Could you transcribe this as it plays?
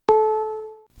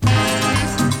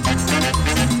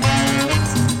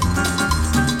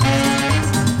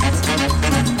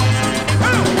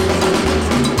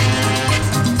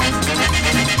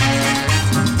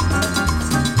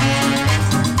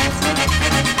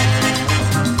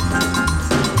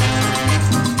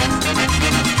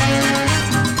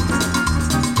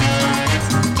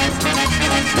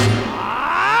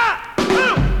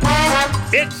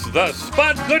the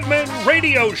Spud Goodman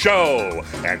Radio Show.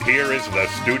 And here is the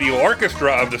studio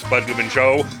orchestra of the Spud Goodman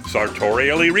Show,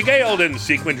 sartorially regaled in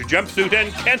sequined jumpsuit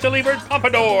and cantilevered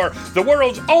pompadour, the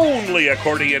world's only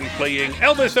accordion-playing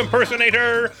Elvis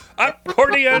impersonator,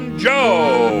 Accordion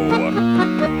Joe.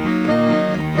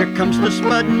 Here comes the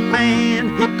Spud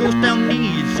Man, he goes down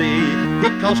easy. He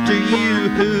calls to you,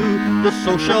 the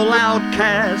social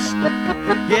outcast.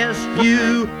 Yes,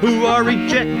 you who are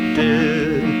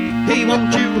rejected. He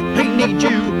wants you, he needs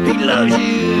you, he loves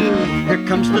you. Here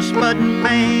comes the Spud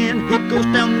Man, he goes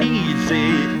down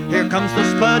easy. Here comes the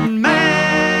Spud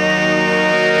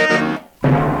Man.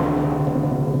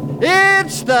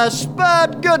 It's the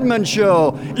Spud Goodman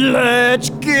Show.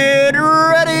 Let's get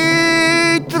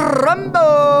ready to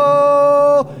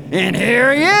rumble. And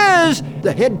here he is,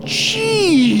 the head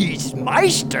cheese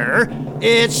meister.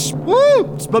 It's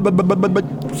Spud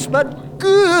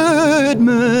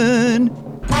Goodman.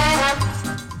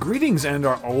 Greetings,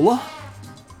 Andarola.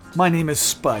 My name is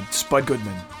Spud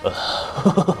Goodman.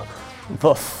 The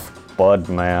Spud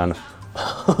Man.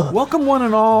 Welcome, one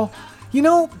and all. You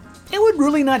know, it would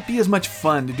really not be as much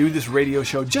fun to do this radio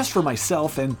show just for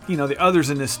myself and, the others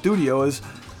in this studio as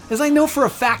I know for a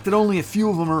fact that only a few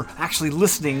of them are actually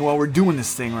listening while we're doing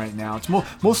this thing right now. It's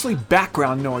mostly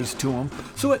background noise to them.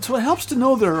 So it helps to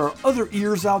know there are other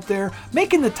ears out there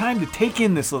making the time to take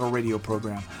in this little radio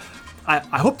program.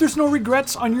 I hope there's no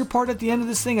regrets on your part at the end of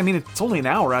this thing. I mean, it's only an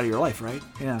hour out of your life, right?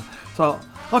 Yeah. So,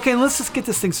 okay, let's just get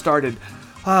this thing started.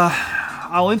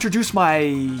 I'll introduce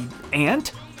my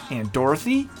Aunt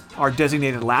Dorothy, our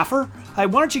designated laugher. Why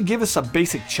don't you give us a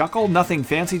basic chuckle? Nothing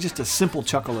fancy, just a simple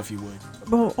chuckle if you would.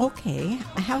 Oh, okay.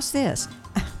 How's this?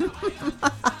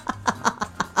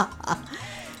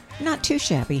 Not too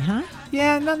shabby, huh?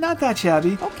 Yeah, not that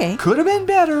shabby. Okay. Could have been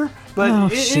better,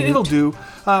 but it'll do.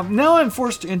 Now I'm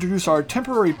forced to introduce our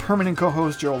temporary permanent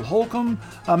co-host, Gerald Holcomb.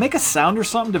 Make a sound or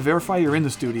something to verify you're in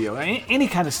the studio. Any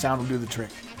kind of sound will do the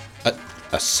trick.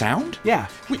 A sound? Yeah.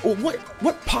 Wait,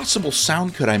 what possible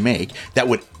sound could I make that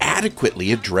would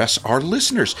adequately address our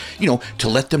listeners? To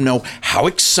let them know how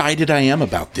excited I am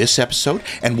about this episode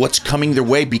and what's coming their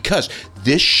way, because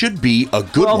this should be a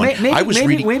good one.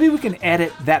 Maybe we can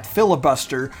edit that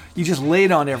filibuster you just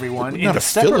laid on everyone into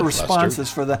separate responses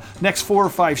for the next 4 or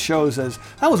 5 shows, as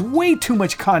that was way too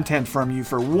much content from you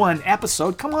for one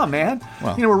episode. Come on, man.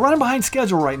 Well, we're running behind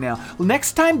schedule right now.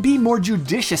 Next time, be more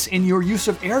judicious in your use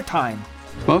of airtime.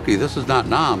 Smokey, this is not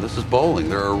Nam, this is bowling.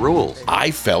 There are rules. I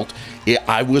felt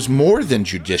I was more than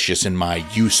judicious in my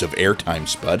use of airtime,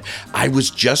 Spud. I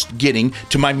was just getting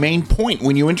to my main point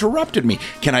when you interrupted me.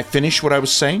 Can I finish what I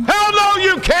was saying? Hell no,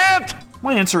 you can't!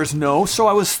 My answer is no, so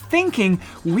I was thinking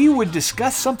we would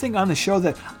discuss something on the show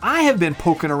that I have been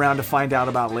poking around to find out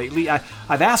about lately. I've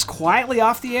asked quietly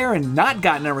off the air and not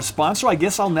gotten a response, so I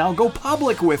guess I'll now go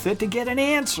public with it to get an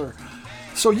answer.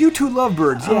 So you two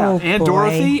lovebirds, yeah, and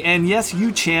Dorothy, and yes,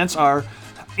 you Chance, our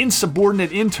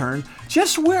insubordinate intern,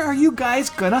 just where are you guys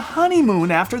gonna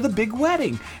honeymoon after the big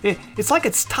wedding? It's like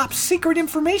it's top secret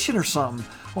information or something.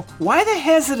 Well, why the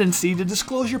hesitancy to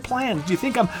disclose your plans? Do you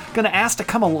think I'm going to ask to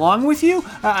come along with you?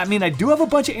 I mean, I do have a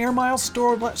bunch of air miles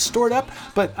stored up,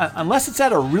 but unless it's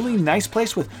at a really nice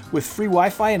place with free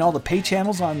Wi-Fi and all the pay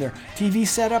channels on their TV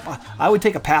setup, I would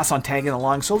take a pass on tagging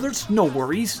along, so there's no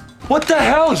worries. What the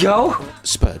hell, Joe?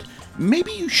 Spud,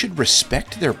 maybe you should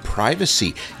respect their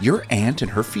privacy. Your aunt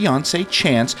and her fiancé,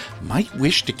 Chance, might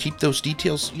wish to keep those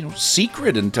details,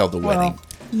 secret until the wedding.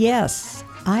 Yes.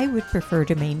 I would prefer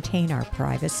to maintain our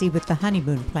privacy with the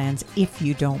honeymoon plans, if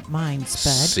you don't mind,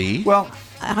 Spud. See? Well,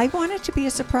 I want it to be a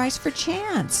surprise for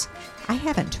Chance. I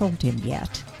haven't told him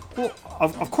yet. Well,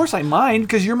 of course I mind,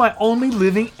 because you're my only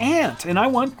living aunt, and I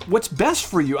want what's best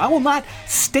for you. I will not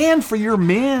stand for your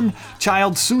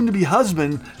man-child, soon-to-be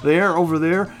husband over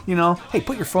there. Hey,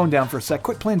 put your phone down for a sec.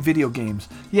 Quit playing video games.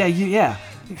 Yeah.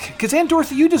 Because Aunt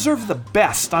Dorothy, you deserve the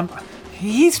best.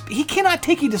 He cannot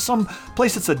take you to some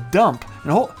place that's a dump.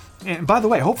 And by the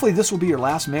way, hopefully this will be your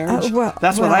last marriage.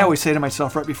 That's what I always say to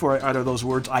myself right before I utter those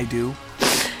words. I do.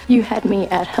 You had me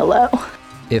at hello.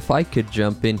 If I could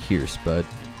jump in here, Spud,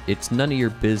 it's none of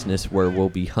your business where we'll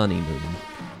be honeymooning.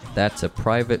 That's a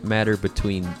private matter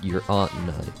between your aunt and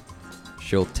I.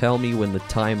 She'll tell me when the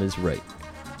time is right.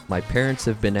 My parents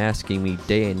have been asking me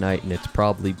day and night, and it's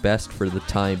probably best for the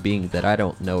time being that I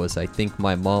don't know, as I think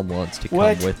my mom wants to come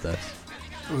with us.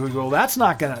 Well, that's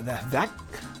not gonna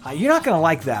you're not gonna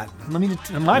like that.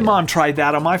 My mom tried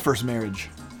that on my first marriage.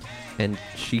 And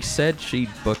she said she'd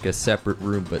book a separate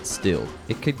room, but still,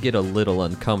 it could get a little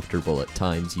uncomfortable at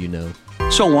times,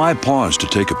 So why pause to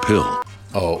take a pill?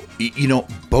 Oh,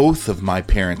 both of my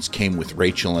parents came with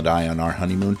Rachel and I on our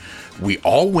honeymoon. We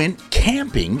all went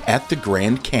camping at the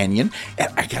Grand Canyon, and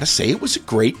I gotta say, it was a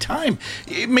great time.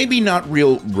 Maybe not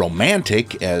real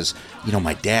romantic, as,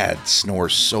 my dad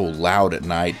snores so loud at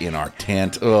night in our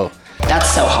tent. Ugh.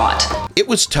 That's so hot. It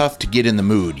was tough to get in the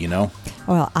mood,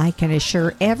 Well, I can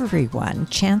assure everyone,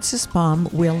 Chance's mom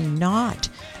will not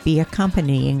be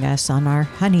accompanying us on our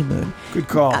honeymoon. Good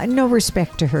call. No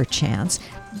respect to her, Chance,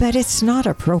 but it's not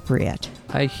appropriate.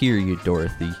 I hear you,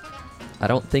 Dorothy. I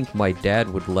don't think my dad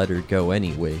would let her go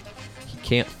anyway. He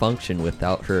can't function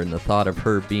without her, and the thought of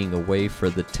her being away for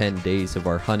the 10 days of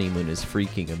our honeymoon is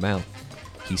freaking him out.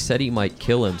 He said he might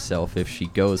kill himself if she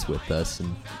goes with us,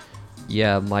 and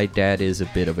yeah, my dad is a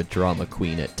bit of a drama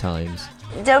queen at times.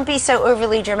 Don't be so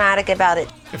overly dramatic about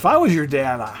it. If I was your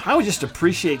dad, I would just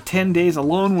appreciate 10 days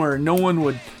alone where no one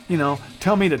would,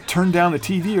 tell me to turn down the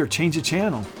TV or change the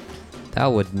channel. That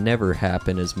would never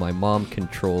happen, as my mom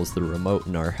controls the remote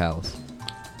in our house.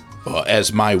 Well,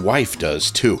 as my wife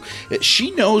does, too. She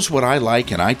knows what I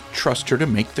like, and I trust her to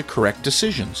make the correct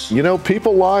decisions.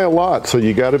 People lie a lot, so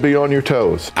you got to be on your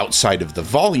toes. Outside of the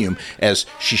volume, as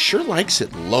she sure likes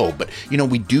it low, but,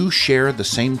 we do share the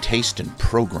same taste in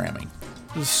programming.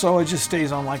 So it just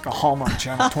stays on like a Hallmark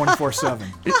channel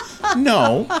 24/7.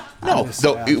 No.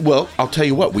 Well, I'll tell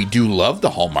you what, we do love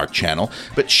the Hallmark channel,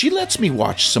 but she lets me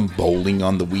watch some bowling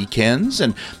on the weekends,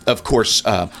 and of course,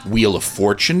 Wheel of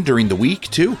Fortune during the week,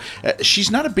 too.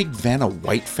 She's not a big Vanna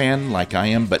White fan like I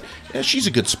am, but she's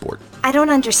a good sport. I don't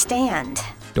understand.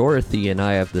 Dorothy and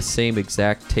I have the same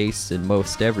exact tastes in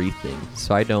most everything,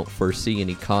 so I don't foresee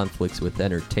any conflicts with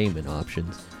entertainment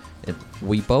options. And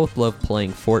we both love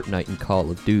playing Fortnite and Call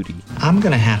of Duty. I'm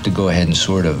going to have to go ahead and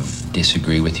sort of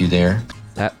disagree with you there.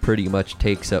 That pretty much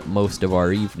takes up most of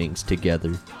our evenings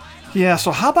together. Yeah, so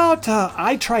how about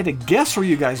I try to guess where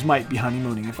you guys might be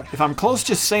honeymooning? If I'm close,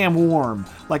 just say I'm warm.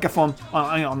 Like if I'm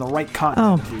on the right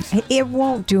continent, at least. It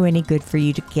won't do any good for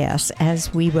you to guess,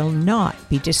 as we will not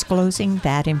be disclosing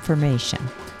that information.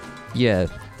 Yeah,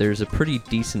 there's a pretty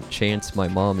decent chance my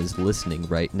mom is listening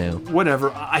right now.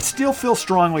 Whatever. I still feel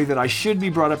strongly that I should be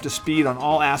brought up to speed on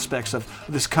all aspects of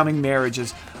this coming marriage.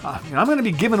 As I'm going to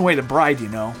be giving away the bride,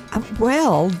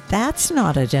 Well, that's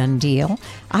not a done deal.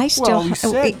 I still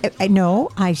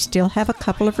have a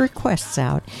couple of requests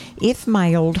out. If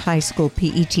my old high school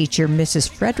PE teacher, Mrs.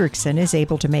 Fredrickson, is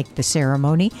able to make the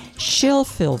ceremony, she'll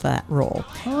fill that role.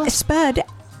 Spud,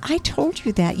 I told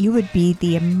you that you would be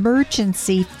the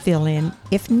emergency fill-in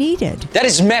if needed. That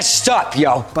is messed up,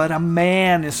 yo. But a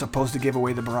man is supposed to give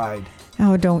away the bride.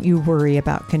 Oh, don't you worry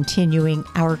about continuing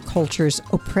our culture's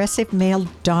oppressive male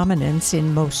dominance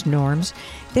in most norms.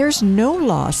 There's no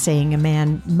law saying a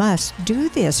man must do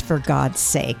this, for God's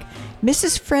sake.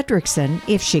 Mrs. Fredrickson,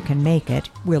 if she can make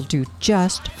it, will do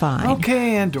just fine.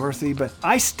 Okay, Aunt Dorothy, but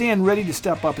I stand ready to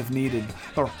step up if needed.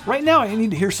 But right now, I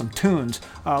need to hear some tunes.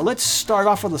 Let's start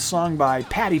off with a song by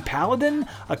Patti Paladin,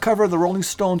 a cover of the Rolling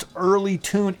Stones' early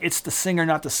tune, It's the Singer,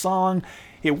 Not the Song.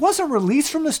 It wasn't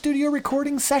released from the studio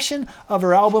recording session of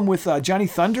her album with Johnny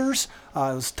Thunders. It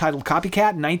was titled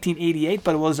Copycat in 1988,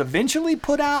 but it was eventually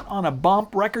put out on a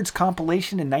Bump Records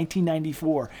compilation in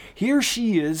 1994. Here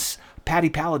she is, Patti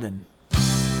Paladin.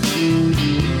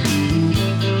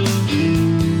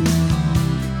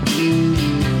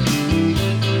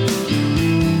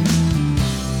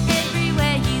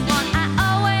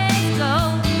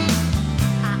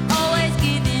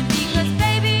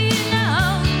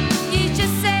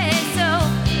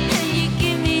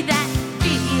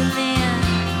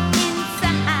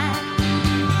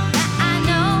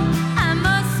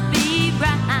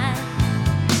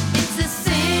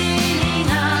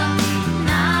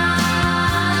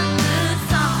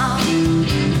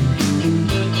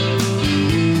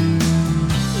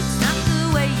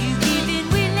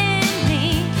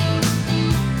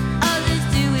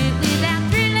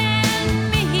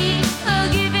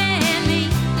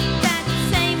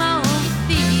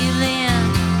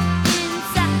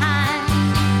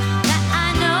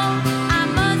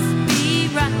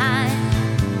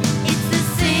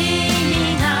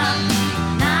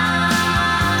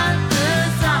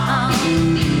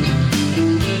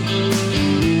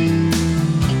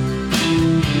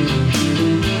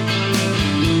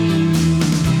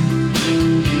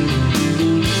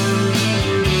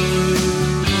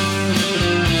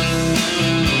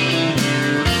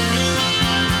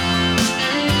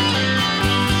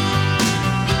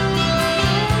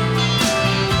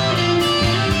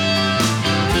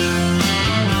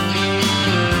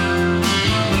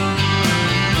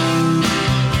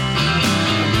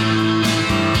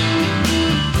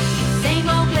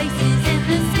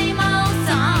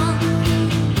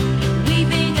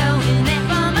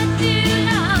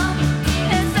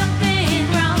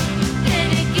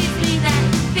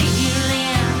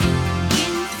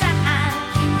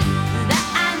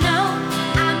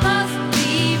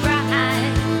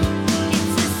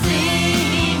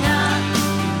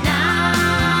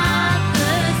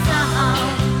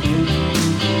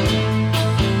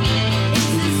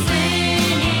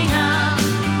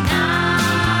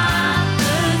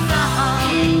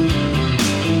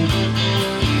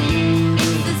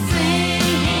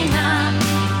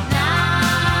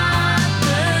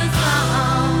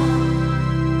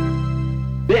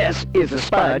 is the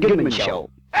Spud Goodman Show.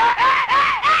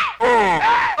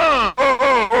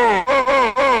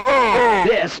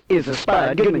 This is the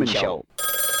Spud Goodman Show.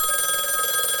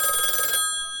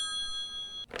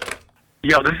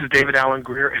 Yo, this is David Allen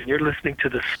Greer, and you're listening to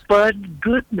the Spud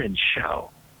Goodman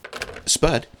Show.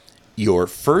 Spud, your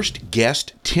first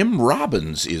guest, Tim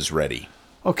Robbins, is ready.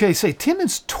 Okay, say Tim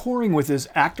is touring with his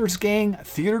Actors Gang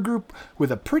theater group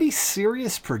with a pretty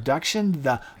serious production,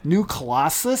 The New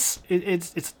Colossus.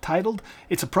 It's titled.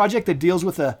 It's a project that deals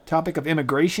with the topic of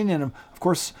immigration, and of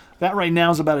course, that right now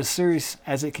is about as serious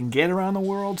as it can get around the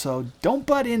world, so don't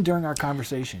butt in during our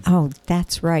conversation. Oh,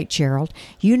 that's right, Gerald.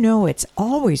 You know it's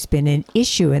always been an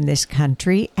issue in this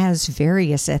country, as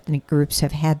various ethnic groups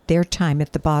have had their time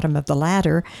at the bottom of the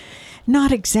ladder,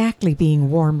 not exactly being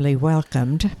warmly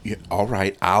welcomed. Yeah, all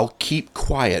right, I'll keep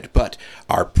quiet, but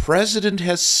our president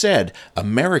has said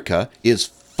America is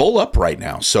full up right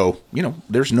now, so,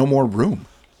 there's no more room.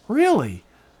 Really?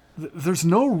 There's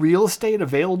no real estate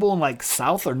available in like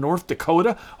South or North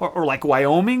Dakota or like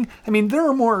Wyoming? I mean, there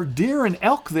are more deer and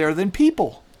elk there than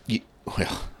people.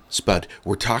 Well, Spud,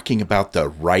 we're talking about the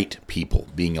right people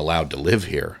being allowed to live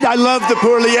here. I love the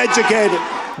poorly educated.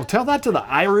 Well, tell that to the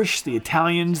Irish, the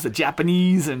Italians, the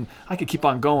Japanese, and I could keep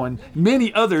on going.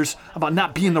 Many others about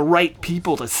not being the right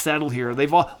people to settle here.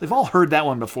 They've all heard that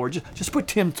one before. Just put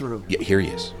Tim through. Yeah, here he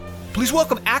is. Please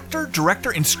welcome actor,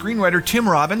 director, and screenwriter Tim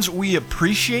Robbins. We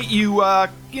appreciate you,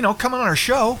 coming on our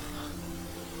show.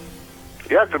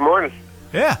 Yeah, good morning.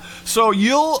 Yeah, so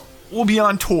we'll be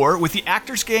on tour with the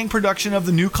Actors Gang production of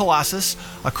The New Colossus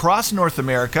across North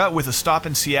America with a stop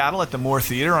in Seattle at the Moore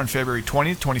Theater on February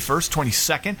 20th, 21st,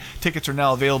 22nd. Tickets are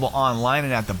now available online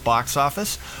and at the box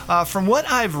office. From what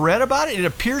I've read about it, it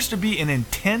appears to be an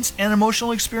intense and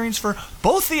emotional experience for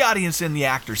both the audience and the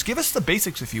actors. Give us the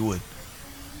basics, if you would.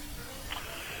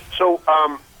 So,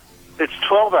 it's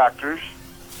 12 actors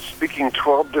speaking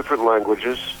 12 different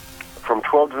languages from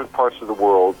 12 different parts of the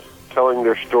world, telling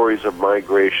their stories of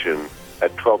migration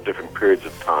at 12 different periods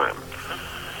of time.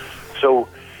 So,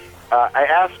 I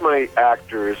asked my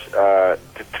actors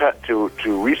to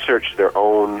research their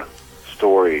own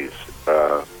stories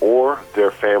or their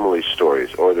family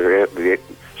stories, or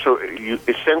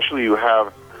essentially you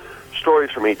have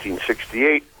stories from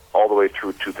 1868 all the way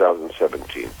through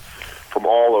 2017. From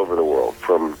all over the world,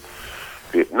 from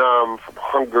Vietnam, from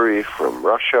Hungary, from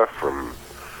Russia, from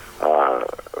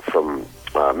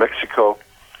Mexico,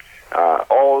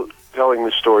 all telling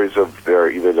the stories of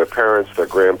either their parents, their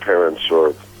grandparents,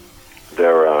 or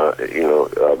their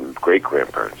great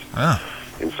grandparents.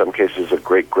 In some cases, a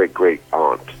great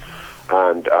aunt.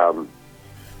 And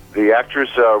the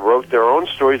actors wrote their own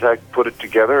stories. I put it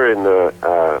together and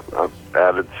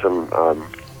added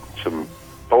some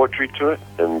poetry to it,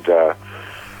 and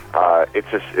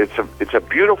it's a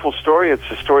beautiful story.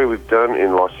 It's a story we've done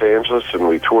in Los Angeles, and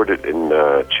we toured it in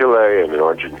Chile and in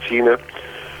Argentina.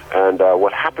 And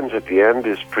what happens at the end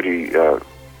is pretty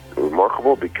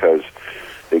remarkable, because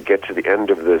they get to the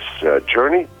end of this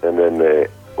journey, and then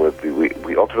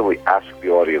we ultimately ask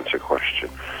the audience a question.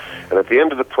 And at the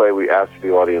end of the play, we ask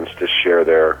the audience to share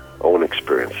their own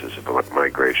experiences about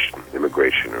migration,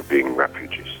 immigration, or being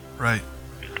refugees. Right.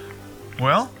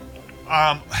 Well,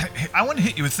 I want to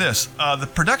hit you with this. The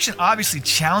production obviously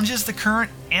challenges the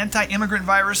current anti-immigrant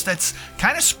virus that's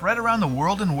kind of spread around the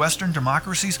world in Western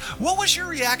democracies. What was your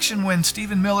reaction when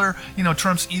Stephen Miller,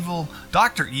 Trump's evil,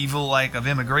 Dr. Evil, of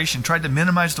immigration, tried to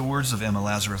minimize the words of Emma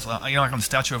Lazarus, like on the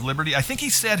Statue of Liberty? I think he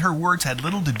said her words had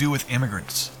little to do with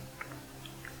immigrants.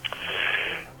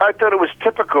 I thought it was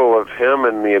typical of him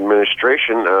and the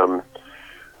administration.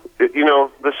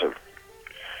 Listen,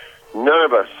 none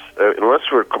of us, unless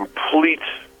we're complete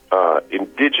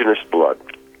indigenous blood,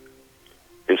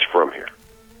 is from here.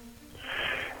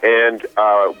 And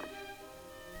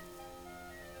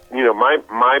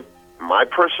my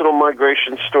personal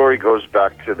migration story goes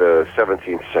back to the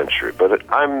 17th century, but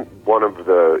I'm one of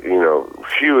the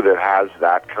few that has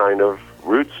that kind of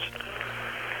roots.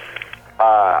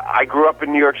 I grew up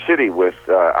in New York City with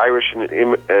Irish and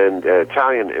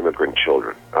Italian immigrant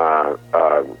children,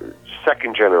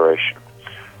 second generation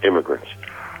immigrants.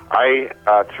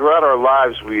 Throughout our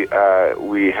lives,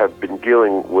 we have been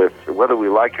dealing with, whether we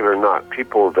like it or not,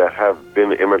 people that have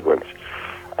been immigrants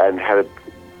and have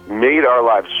made our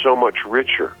lives so much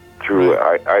richer through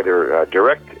either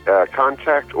direct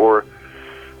contact or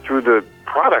through the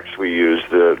products we use,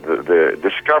 the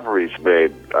discoveries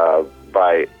made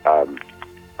by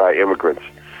immigrants.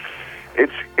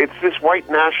 It's this white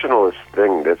nationalist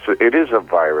thing. It is a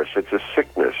virus. It's a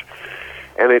sickness,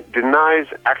 and it denies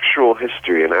actual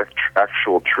history and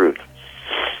actual truth,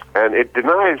 and it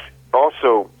denies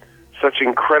also such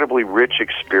incredibly rich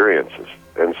experiences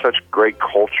and such great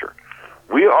culture.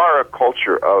 We are a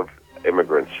culture of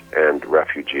immigrants and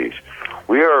refugees.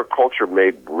 We are a culture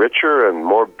made richer and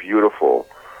more beautiful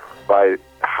by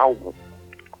how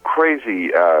crazy,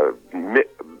 the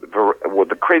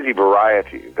crazy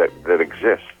variety that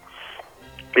exists.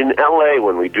 In L.A.,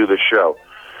 when we do the show,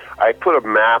 I put a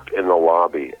map in the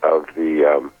lobby of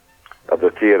the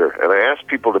theater, and I asked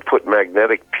people to put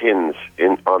magnetic pins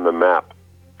on the map,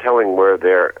 telling where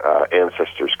their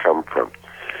ancestors come from.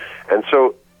 And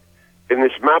so, in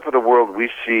this map of the world, we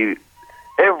see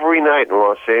every night in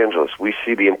Los Angeles, we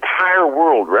see the entire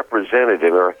world represented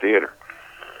in our theater.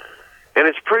 And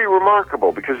it's pretty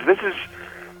remarkable because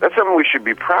that's something we should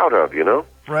be proud of, you know?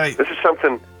 Right. This is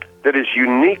something that is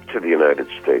unique to the United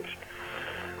States.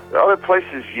 Other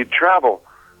places you travel,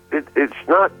 it's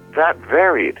not that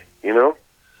varied, you know?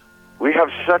 We have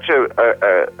such an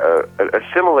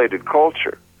assimilated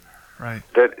culture, right?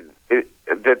 That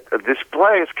this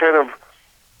play is kind of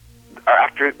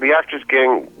the Actors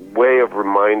Gang way of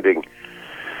reminding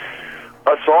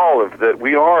us all of that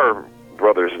we are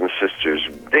brothers and sisters,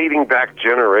 dating back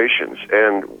generations,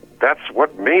 and that's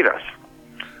what made us.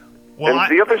 Well,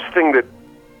 and the other thing that,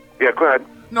 yeah, go ahead.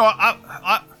 No,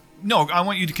 I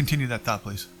want you to continue that thought,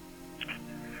 please.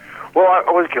 Well,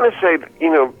 I was going to say,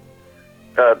 you know,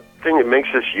 thing that makes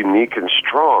us unique and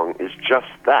strong is just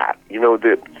that. You know,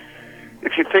 that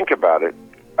if you think about it,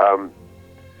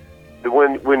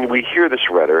 when we hear this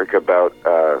rhetoric about,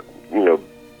 you know,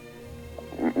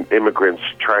 immigrants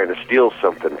trying to steal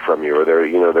something from you, or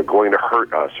they're going to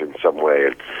hurt us in some way,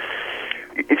 and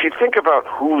if you think about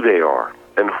who they are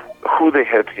and who they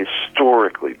have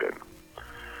historically been,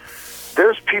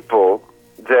 there's people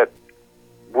that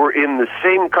were in the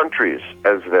same countries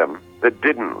as them that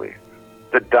didn't leave,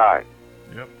 that died,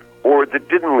 or that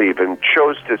didn't leave and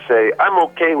chose to say, I'm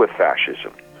okay with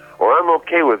fascism, or I'm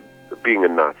okay with being a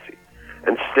Nazi,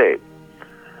 and stayed.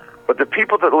 But the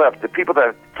people that left, the people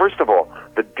that, first of all,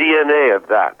 the DNA of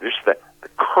that, just the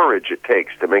courage it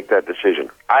takes to make that decision,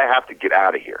 I have to get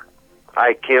out of here.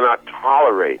 I cannot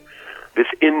tolerate this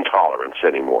intolerance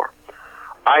anymore.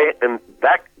 And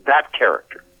that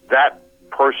character, that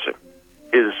person,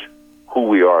 is who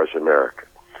we are as Americans.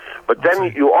 But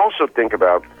then you also think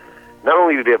about, not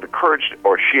only did they have the courage,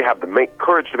 or she have the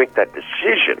courage to make that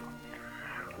decision,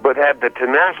 but had the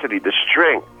tenacity, the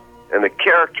strength, and the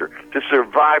character to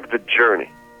survive the journey.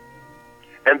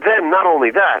 And then, not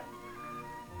only that,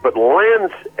 but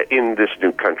lands in this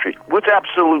new country with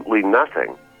absolutely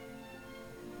nothing,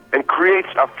 and creates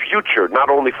a future not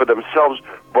only for themselves,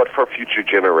 but for future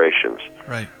generations.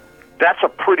 Right. That's a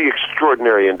pretty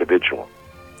extraordinary individual.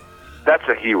 That's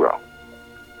a hero.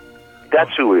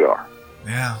 That's who we are.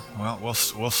 Yeah, well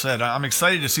said. I'm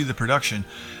excited to see the production.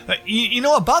 You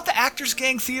know, about the Actors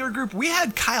Gang Theater Group, we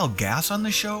had Kyle Gass on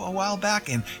the show a while back,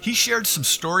 and he shared some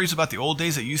stories about the old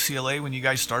days at UCLA when you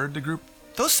guys started the group.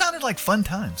 Those sounded like fun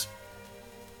times.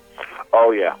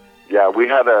 Oh yeah,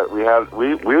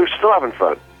 we're still having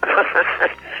fun.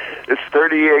 It's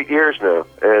 38 years now,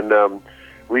 and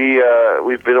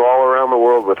we've been all around the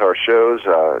world with our shows.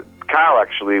 Kyle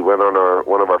actually went on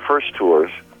one of our first tours.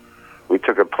 We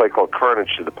took a play called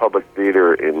Carnage to the Public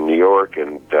Theater in New York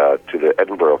and to the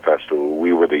Edinburgh Festival.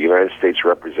 We were the United States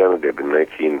representative in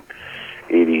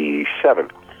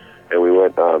 1987, and we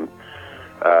went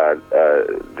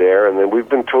there. And then we've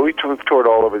toured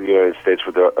all over the United States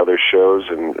with other shows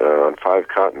and on 5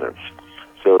 continents.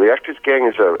 So the Actors Gang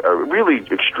is a really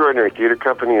extraordinary theater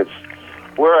company. It's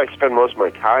where I spend most of my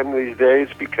time these days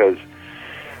because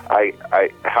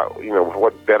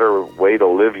what better way to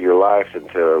live your life than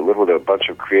to live with a bunch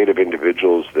of creative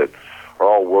individuals that are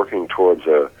all working towards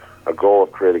a goal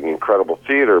of creating incredible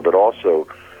theater, but also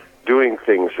doing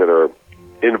things that are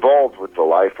involved with the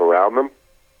life around them.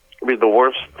 I mean, the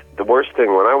worst thing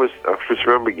I just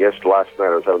remember last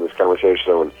night I was having this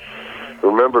conversation and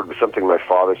remembered something my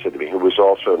father said to me, who was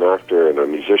also an actor and a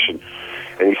musician,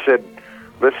 and he said,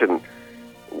 "Listen,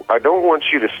 I don't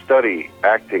want you to study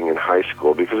acting in high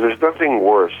school because there's nothing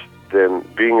worse than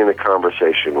being in a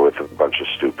conversation with a bunch of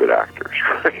stupid actors."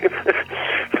 Right?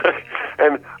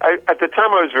 And at the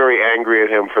time I was very angry at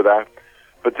him for that.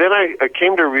 But then I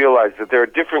came to realize that there are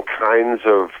different kinds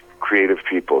of creative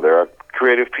people. There are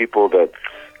creative people that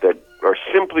are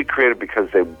simply creative because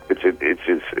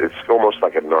it's almost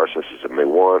like a narcissism. They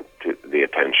want the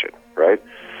attention, right?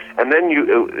 And then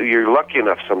you're lucky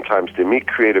enough sometimes to meet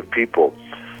creative people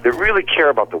that really care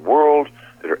about the world,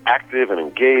 that are active and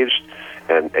engaged,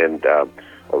 and are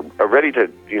ready to,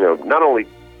 not only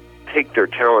take their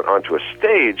talent onto a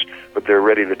stage, but they're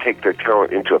ready to take their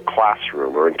talent into a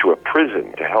classroom or into a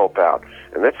prison to help out.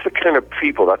 And that's the kind of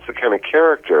people, that's the kind of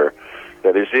character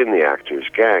that is in the Actors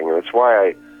Gang. And that's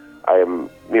why I am,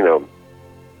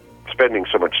 spending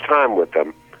so much time with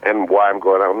them and why I'm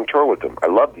going out on tour with them. I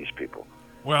love these people.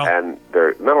 Well, and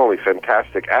they're not only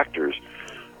fantastic actors,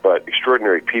 but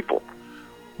extraordinary people.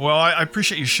 Well, I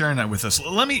appreciate you sharing that with us.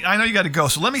 I know you got to go,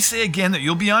 so let me say again that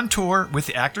you'll be on tour with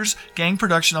the Actors Gang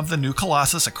production of the new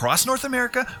Colossus across North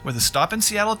America, with a stop in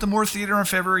Seattle at the Moore Theater on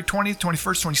February 20th,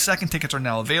 21st, 22nd. Tickets are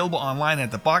now available online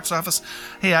at the box office.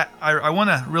 Hey, I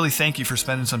want to really thank you for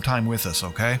spending some time with us,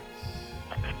 okay?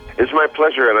 It's my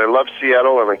pleasure, and I love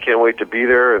Seattle, and I can't wait to be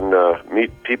there and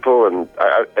meet people. And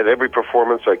at every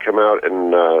performance, I come out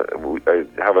and I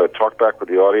have a talk back with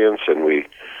the audience, and we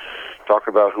talk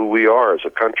about who we are as a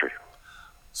country.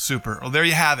 Super. Well, there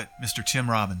you have it, Mr. Tim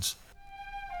Robbins.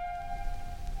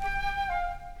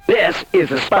 This is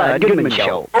the Spud Goodman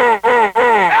Show.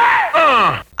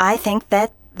 I think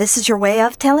that this is your way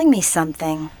of telling me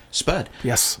something. Spud.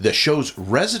 Yes. The show's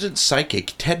resident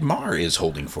psychic, Ted Marr, is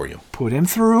holding for you. Put him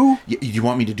through. You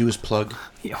want me to do his plug?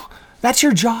 That's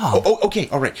your job. Oh, okay.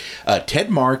 All right. Ted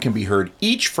Marr can be heard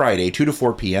each Friday, 2 to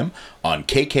 4 p.m. on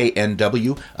KKNW,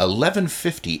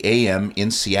 1150 a.m.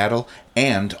 in Seattle,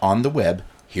 and on the web.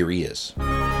 Here he is.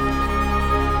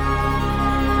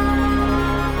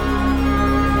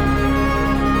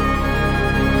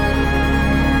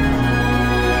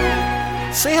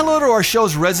 Say hello to our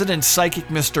show's resident psychic,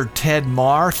 Mr. Ted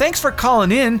Marr. Thanks for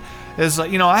calling in.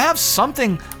 I have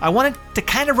something I wanted to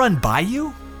kind of run by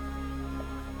you.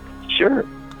 Sure.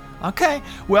 Okay.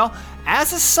 Well,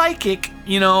 as a psychic,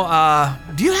 do you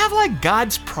have like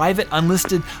God's private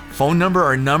unlisted phone number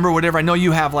or number, whatever? I know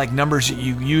you have like numbers that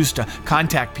you use to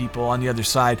contact people on the other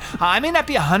side. I may not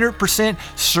be 100%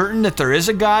 certain that there is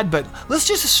a God, but let's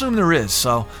just assume there is.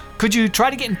 So could you try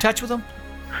to get in touch with him?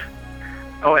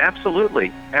 Oh,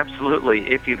 absolutely.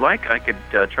 Absolutely. If you'd like, I could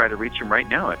try to reach him right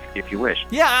now if you wish.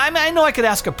 Yeah, I know I could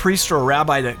ask a priest or a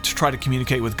rabbi to try to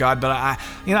communicate with God, but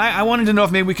I wanted to know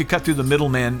if maybe we could cut through the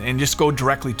middleman and just go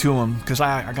directly to him, because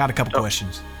I got a couple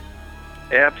questions.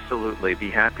 Absolutely.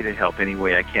 Be happy to help any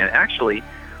way I can. Actually,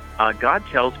 God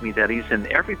tells me that he's in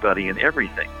everybody and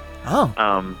everything.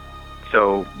 Oh.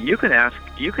 So you can ask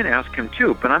him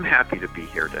too, but I'm happy to be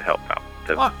here to help out.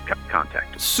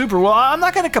 Contact. Super. Well, I'm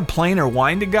not going to complain or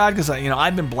whine to God, because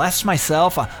I've been blessed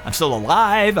myself. I'm still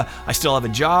alive. I still have a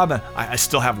job. I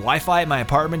still have Wi-Fi at my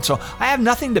apartment, so I have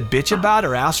nothing to bitch about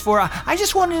or ask for. I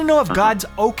just wanted to know if God's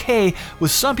okay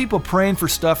with some people praying for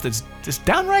stuff that's just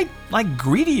downright like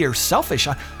greedy or selfish.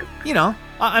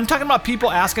 I'm talking about people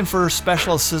asking for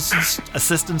special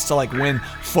assistance to like win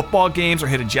football games or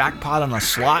hit a jackpot on a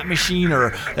slot machine, or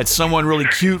that someone really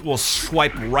cute will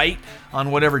swipe right on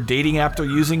whatever dating app they're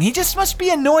using. He just must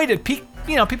be annoyed at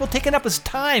people taking up his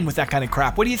time with that kind of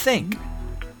crap. What do you think?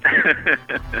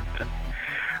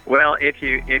 Well, if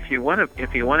you want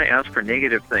to ask for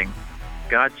negative things,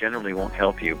 God generally won't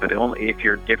help you. But only if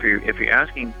you're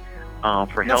asking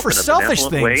for help for in a selfish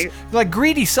benevolent things, way, like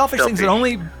greedy, selfish things that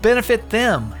only benefit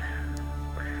them.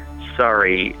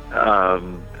 Sorry,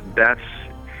 that's.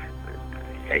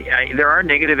 There are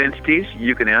negative entities.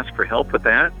 You can ask for help with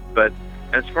that, but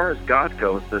as far as God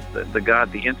goes, the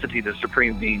God, the entity, the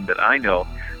supreme being that I know,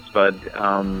 Spud,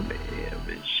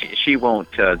 she won't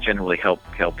generally help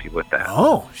you with that.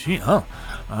 Oh,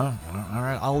 all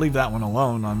right. I'll leave that one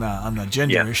alone on the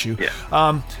gender issue. Yeah.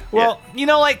 I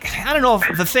don't know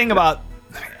if the thing about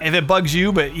if it bugs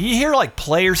you, but you hear like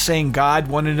players saying God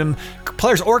wanted him,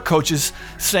 players or coaches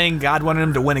saying God wanted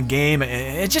him to win a game.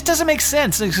 It just doesn't make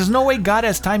sense. There's no way God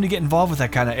has time to get involved with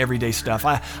that kind of everyday stuff.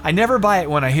 I never buy it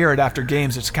when I hear it after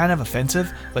games. It's kind of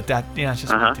offensive, but that it's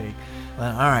just my take.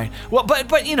 All right. Well, but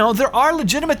there are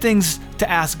legitimate things to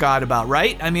ask God about,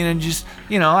 right? I mean, and just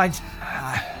you know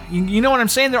what I'm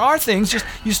saying. There are things you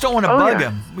just don't want to bug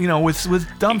him,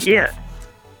 with dumb stuff. Yeah.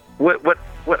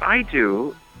 What I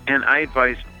do, and I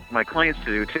advise my clients to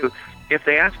do too, if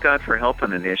they ask God for help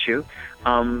on an issue,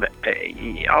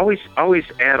 always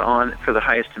add on for the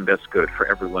highest and best good for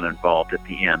everyone involved at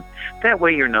the end. That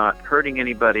way you're not hurting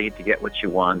anybody to get what you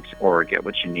want or get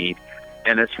what you need,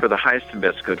 and it's for the highest and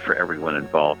best good for everyone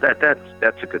involved.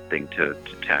 That's a good thing to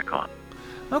tack on.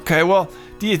 Okay, well,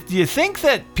 do you think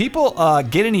that people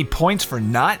get any points for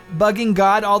not bugging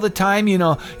God all the time?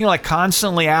 Like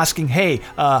constantly asking, "Hey,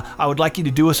 I would like you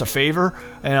to do us a favor,"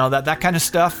 that kind of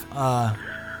stuff.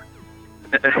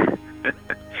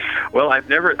 Well, I've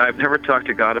never talked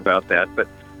to God about that, but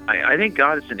I think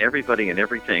God is in everybody and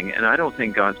everything, and I don't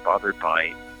think God's bothered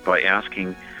by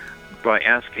asking by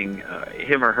asking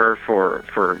him or her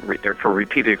for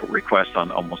repeated requests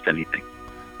on almost anything.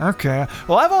 Okay.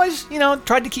 Well, I've always,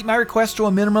 tried to keep my requests to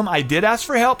a minimum. I did ask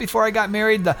for help before I got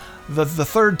married. The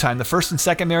third time, the first and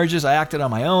second marriages, I acted on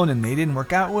my own, and they didn't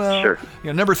work out well. Sure.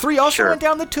 Number 3 also went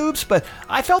down the tubes, but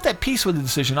I felt at peace with the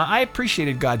decision. I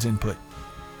appreciated God's input.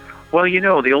 Well,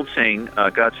 the old saying,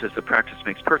 God says the practice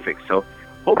makes perfect. So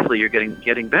hopefully you're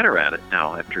getting better at it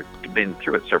now after being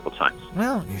through it several times.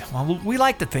 Well, we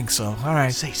like to think so. All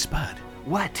right. Say, Spud.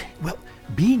 What? Well,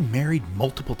 being married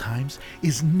multiple times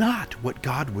is not what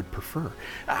God would prefer.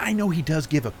 I know he does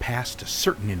give a pass to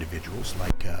certain individuals,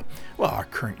 like, our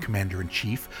current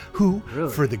commander-in-chief, who,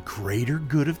 for the greater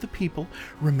good of the people,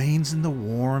 remains in the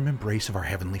warm embrace of our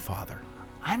Heavenly Father.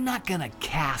 I'm not going to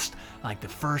cast like the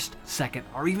first, second,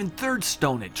 or even third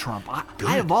stone at Trump.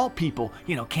 I of all people,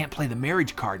 can't play the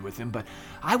marriage card with him, but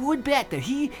I would bet that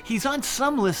he's on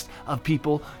some list of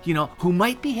people, who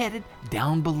might be headed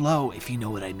down below, if you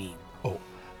know what I mean. Oh,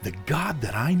 the God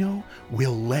that I know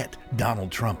will let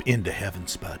Donald Trump into heaven,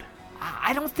 Spud.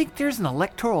 I don't think there's an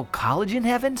electoral college in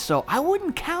heaven, so I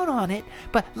wouldn't count on it,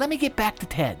 but let me get back to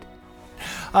Ted.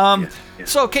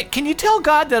 So can you tell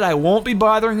God that I won't be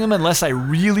bothering him unless I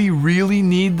really, really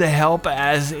need the help,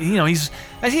 as he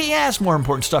has more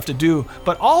important stuff to do,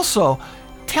 but also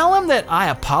tell him that I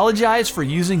apologize for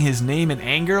using his name in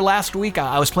anger last week.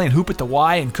 I was playing hoop at the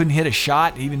Y and couldn't hit a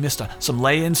shot, even missed some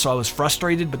lay-ins, so I was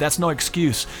frustrated, but that's no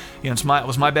excuse. It was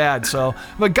my bad. So,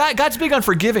 but God's big on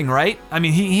forgiving, right? I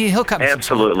mean, he'll cut me some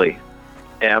slack.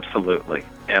 Absolutely.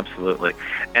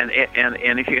 And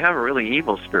if you have a really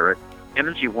evil spirit,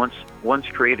 energy once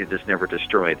created is never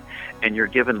destroyed, and you're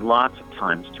given lots of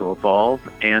times to evolve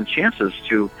and chances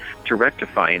to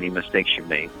rectify any mistakes you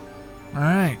made. All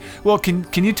right. Well,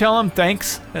 can you tell him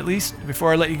thanks, at least,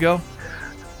 before I let you go?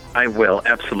 I will,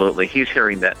 absolutely. He's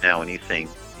hearing that now, and he's saying,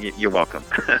 you're welcome.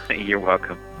 You're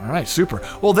welcome. All right, super.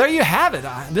 Well, there you have it.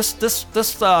 This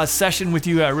session with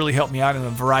you really helped me out in a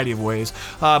variety of ways,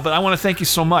 but I want to thank you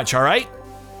so much, all right?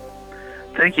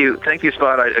 Thank you,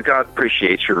 Spud. God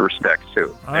appreciates your respect,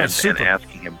 too, all right, and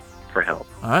asking him for help.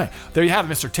 All right. There you have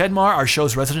it, Mr. Ted Marr, our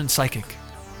show's resident psychic.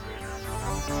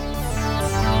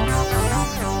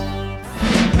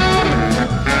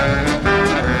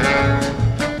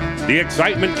 The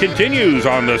excitement continues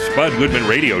on the Spud Goodman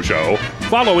Radio Show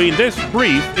following this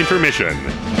brief intermission.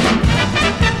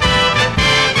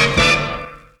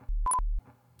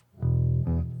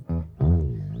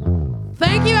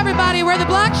 Thank you, everybody. We're the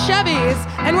Black Chevys,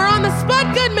 and we're on the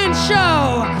Spud Goodman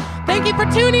Show. Thank you for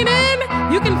tuning in.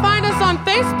 You can find us on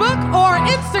Facebook or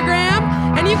Instagram,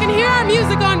 and you can hear our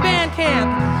music on Bandcamp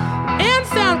and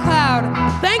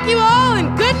SoundCloud. Thank you all,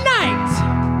 and good night.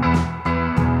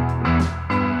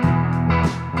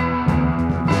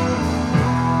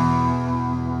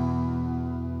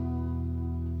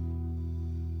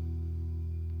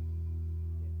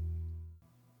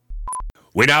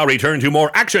 We now return to more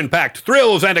action-packed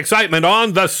thrills and excitement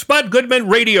on the Spud Goodman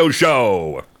Radio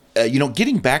Show.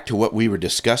 Getting back to what we were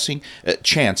discussing,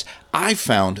 Chance, I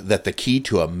found that the key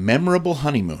to a memorable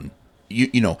honeymoon,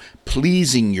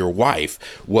 pleasing your wife,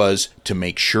 was to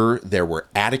make sure there were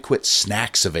adequate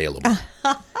snacks available.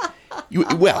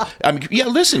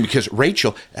 Listen, because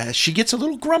Rachel, she gets a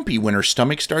little grumpy when her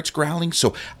stomach starts growling,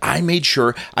 so I made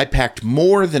sure I packed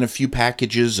more than a few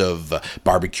packages of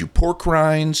barbecue pork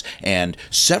rinds and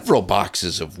several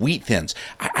boxes of wheat thins.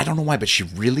 I don't know why, but she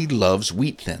really loves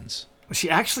wheat thins. She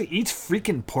actually eats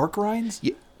freaking pork rinds?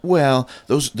 Yeah, well,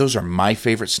 those are my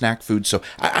favorite snack food, so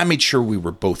I made sure we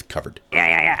were both covered.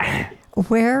 Yeah.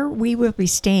 Where we will be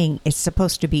staying is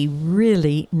supposed to be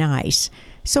really nice,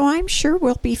 so I'm sure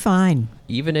we'll be fine.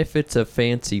 Even if it's a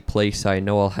fancy place, I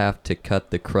know I'll have to cut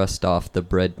the crust off the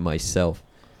bread myself.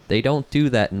 They don't do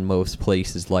that in most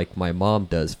places like my mom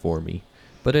does for me,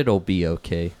 but it'll be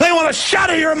okay. They want to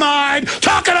shatter your mind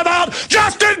talking about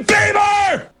Justin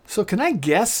Bieber! So can I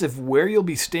guess if where you'll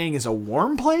be staying is a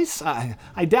warm place? I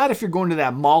doubt if you're going to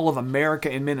that Mall of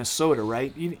America in Minnesota,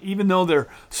 right? Even though they're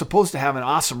supposed to have an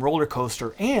awesome roller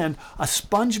coaster and a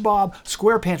SpongeBob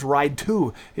SquarePants ride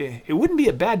too. It wouldn't be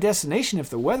a bad destination if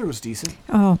the weather was decent.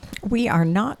 Oh, we are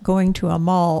not going to a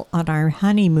mall on our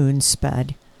honeymoon,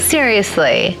 Spud.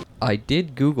 Seriously. I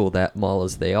did Google that mall,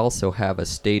 as they also have a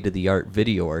state-of-the-art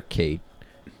video arcade.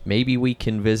 Maybe we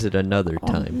can visit another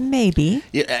time. Maybe.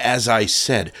 Yeah, as I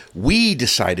said, we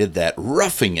decided that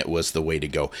roughing it was the way to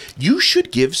go. You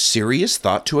should give serious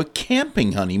thought to a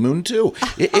camping honeymoon, too.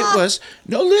 It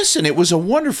was a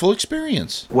wonderful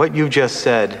experience. What you just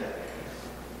said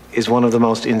is one of the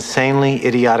most insanely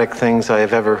idiotic things I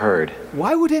have ever heard.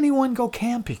 Why would anyone go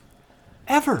camping?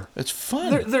 Ever? It's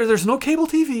fun. There's no cable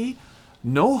TV.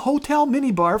 no hotel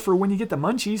minibar for when you get the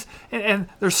munchies, and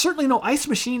there's certainly no ice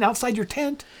machine outside your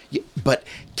tent. Yeah, but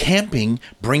camping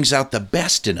brings out the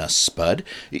best in us, Spud.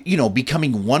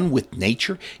 Becoming one with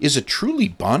nature is a truly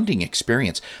bonding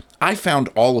experience. I found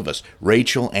all of us,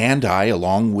 Rachel and I,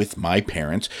 along with my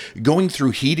parents, going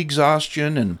through heat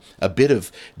exhaustion and a bit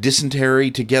of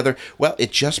dysentery together. Well,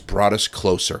 it just brought us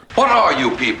closer. What are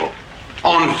you people?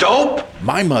 On dope?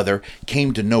 My mother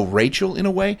came to know Rachel in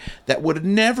a way that would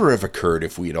never have occurred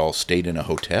if we had all stayed in a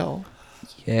hotel.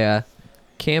 Yeah,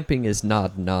 camping is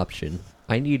not an option.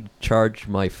 I need to charge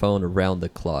my phone around the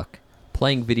clock.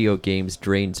 Playing video games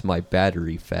drains my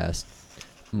battery fast.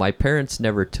 My parents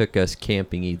never took us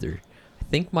camping either. I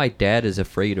think my dad is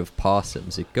afraid of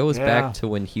possums. It goes back to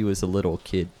when he was a little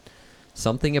kid.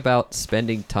 Something about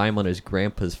spending time on his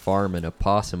grandpa's farm and a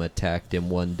possum attacked him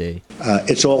one day.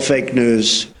 It's all fake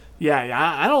news.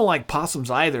 Yeah, I don't like possums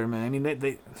either, man. I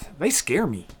mean, they scare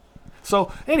me.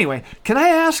 So, anyway, can I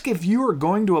ask if you are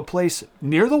going to a place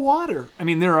near the water? I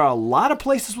mean, there are a lot of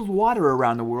places with water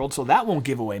around the world, so that won't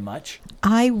give away much.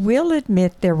 I will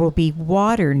admit there will be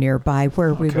water nearby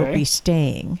where we will be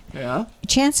staying. Yeah?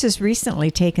 Chance has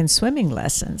recently taken swimming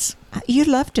lessons. You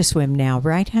love to swim now,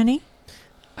 right, honey?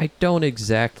 I don't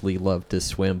exactly love to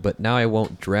swim, but now I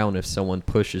won't drown if someone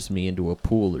pushes me into a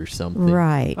pool or something.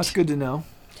 Right. That's good to know.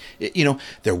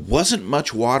 There wasn't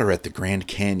much water at the Grand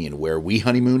Canyon where we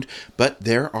honeymooned, but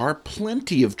there are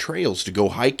plenty of trails to go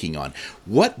hiking on.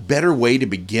 What better way to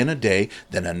begin a day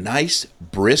than a nice,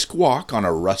 brisk walk on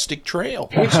a rustic trail?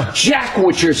 It's jack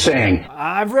what you're saying.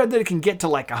 I've read that it can get to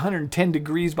like 110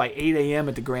 degrees by 8 a.m.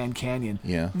 at the Grand Canyon.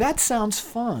 Yeah. That sounds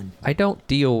fun. I don't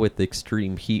deal with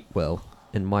extreme heat well,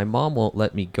 and my mom won't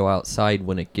let me go outside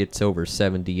when it gets over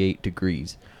 78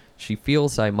 degrees. She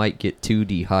feels I might get too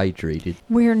dehydrated.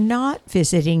 We're not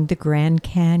visiting the Grand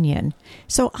Canyon,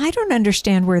 so I don't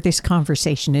understand where this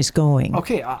conversation is going.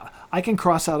 Okay, I can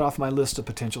cross that off my list of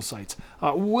potential sites.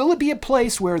 Will it be a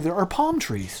place where there are palm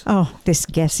trees? Oh, this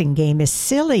guessing game is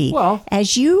silly, well,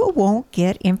 as you won't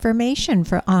get information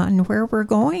on where we're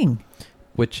going.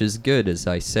 Which is good, as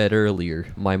I said earlier.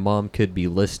 My mom could be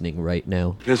listening right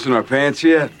now. Pissing our pants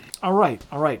yet? All right.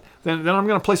 Then I'm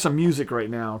going to play some music right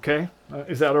now, okay?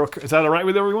 Is that okay? Is that all right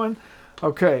with everyone?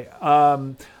 Okay.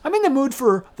 I'm in the mood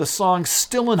for the song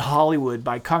Still in Hollywood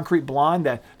by Concrete Blonde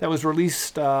that was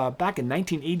released back in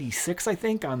 1986, I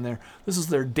think, on this is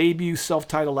their debut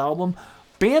self-titled album.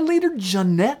 Bandleader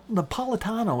Jeanette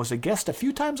Napolitano was a guest a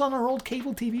few times on our old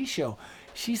cable TV show.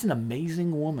 She's an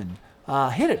amazing woman.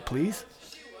 Hit it, please.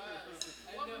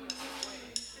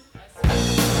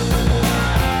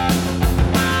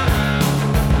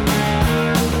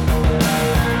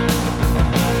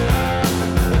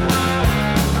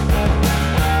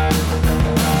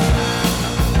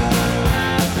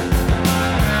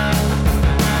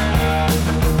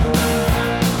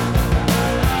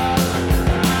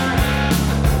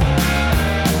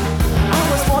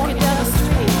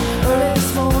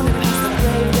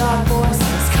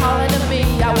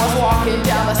 Walking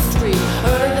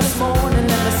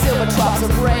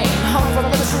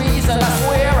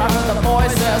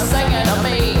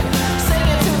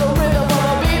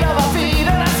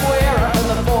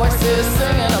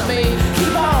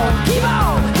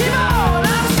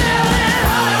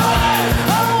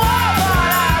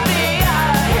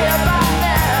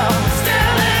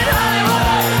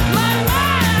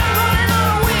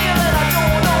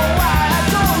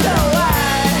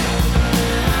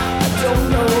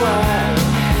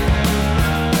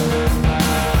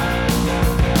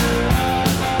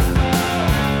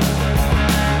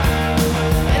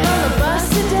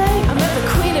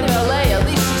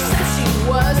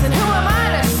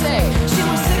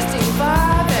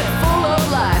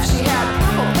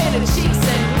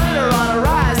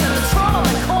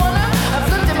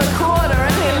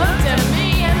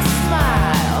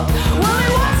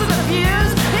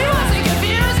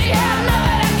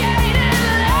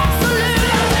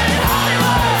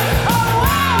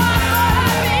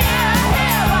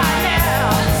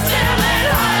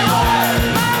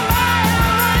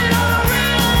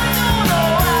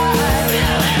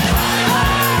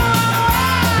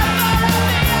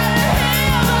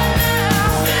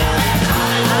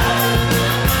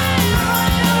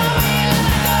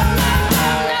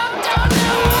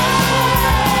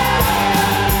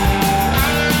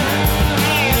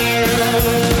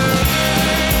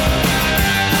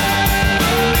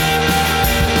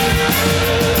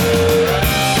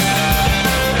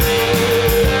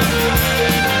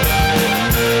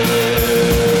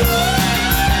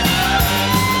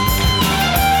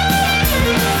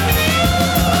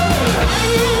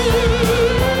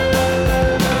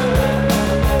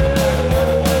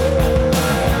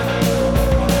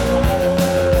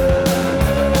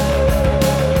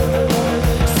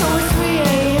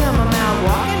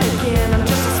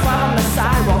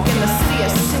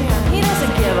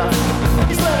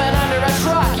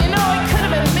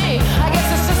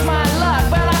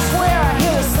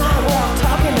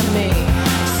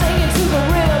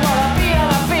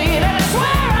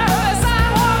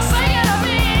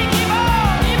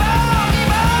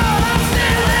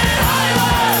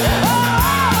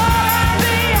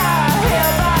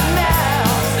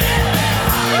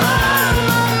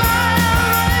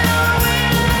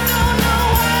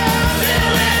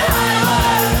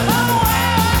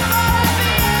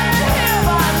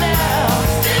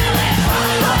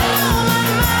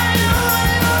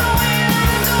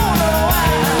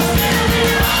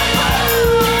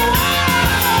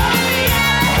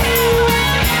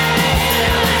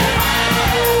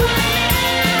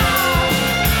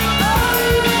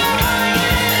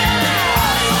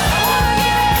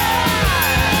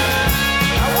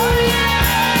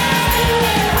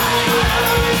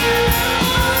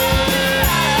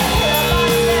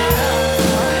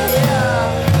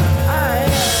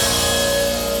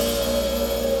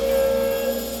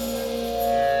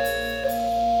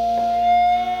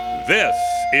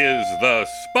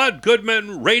Spud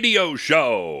Goodman Radio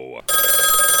Show.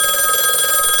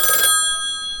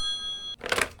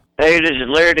 Hey, this is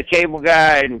Larry the Cable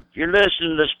Guy, and you're listening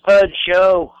to the Spud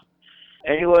Show.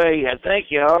 Anyway, I think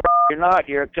you are. You're not.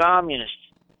 You're a communist.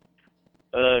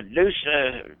 I'm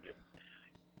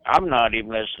not even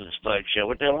listening to the Spud Show.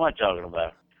 What the hell am I talking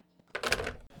about?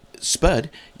 Spud,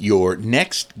 your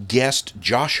next guest,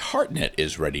 Josh Hartnett,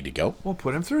 is ready to go. We'll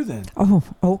put him through then. Oh,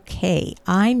 okay.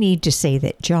 I need to say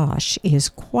that Josh is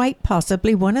quite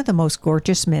possibly one of the most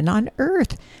gorgeous men on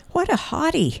earth. What a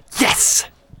hottie. Yes!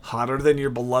 Hotter than your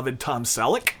beloved Tom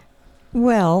Selleck?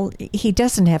 Well, he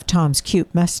doesn't have Tom's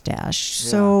cute mustache,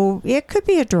 so it could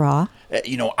be a draw.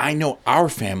 I know our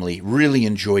family really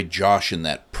enjoyed Josh in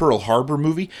that Pearl Harbor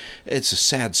movie. It's a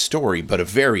sad story, but a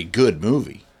very good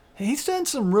movie. He's done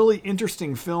some really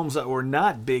interesting films that were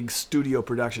not big studio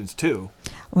productions, too.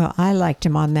 Well, I liked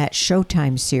him on that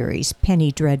Showtime series,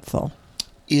 Penny Dreadful.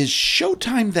 Is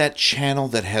Showtime that channel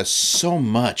that has so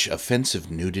much offensive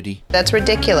nudity? That's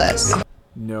ridiculous.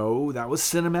 No, that was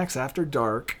Cinemax After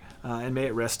Dark, and may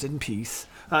it rest in peace.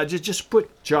 Just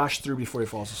put Josh through before he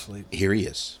falls asleep. Here he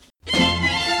is.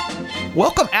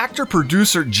 Welcome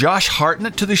actor-producer Josh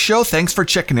Hartnett to the show. Thanks for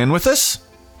checking in with us.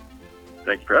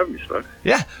 Thanks for having me, Spud.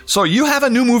 Yeah, so you have a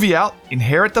new movie out,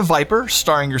 Inherit the Viper,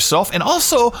 starring yourself, and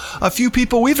also a few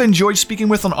people we've enjoyed speaking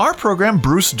with on our program,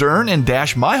 Bruce Dern and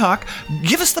Dash Myhawk.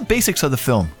 Give us the basics of the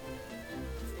film.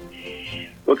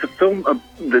 Well, it's a film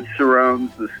that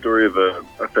surrounds the story of a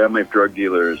family of drug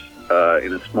dealers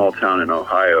in a small town in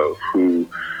Ohio who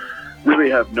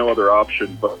really have no other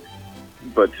option but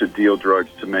to deal drugs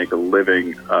to make a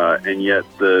living, and yet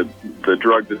the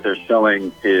drug that they're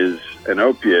selling is an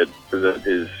opiate that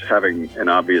is having an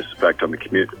obvious effect on the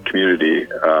community,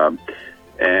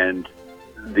 and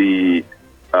the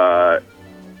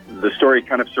story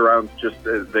kind of surrounds just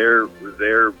their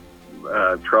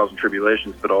trials and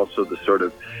tribulations, but also the sort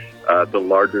of the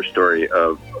larger story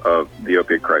of the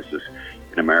opiate crisis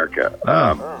in America,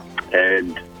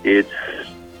 and it's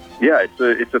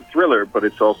a thriller, but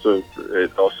it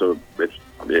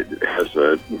has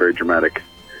a very dramatic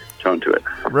tone to it.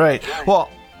 Right. Well,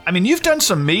 I mean, you've done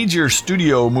some major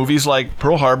studio movies like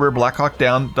Pearl Harbor, Black Hawk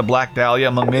Down, The Black Dahlia,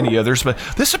 among many others, but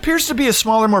this appears to be a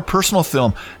smaller, more personal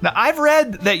film. Now, I've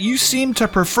read that you seem to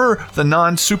prefer the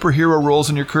non-superhero roles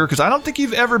in your career, because I don't think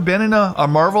you've ever been in a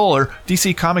Marvel or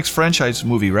DC Comics franchise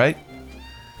movie, right?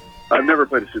 I've never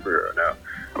played a superhero, no.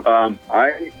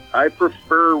 I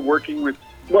prefer working with...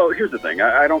 Well, here's the thing.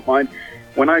 I don't mind...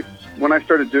 When I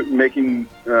started making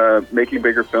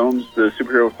bigger films, the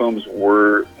superhero films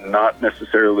were not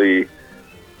necessarily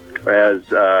as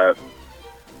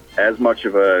much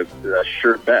of a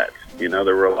sure bet. You know,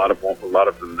 there were a lot of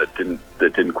them that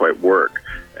didn't quite work.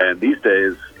 And these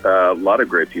days, a lot of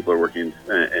great people are working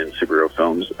in superhero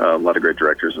films. A lot of great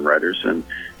directors and writers, and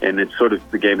it's sort of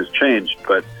the game has changed.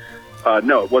 But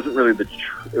no, it wasn't really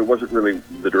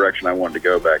the direction I wanted to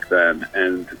go back then.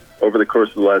 And over the course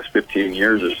of the last 15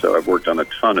 years or so, I've worked on a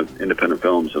ton of independent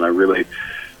films, and I really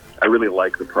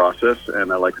like the process,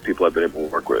 and I like the people I've been able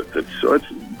to work with. It's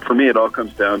for me, it all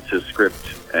comes down to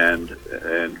script and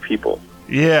people,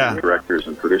 and directors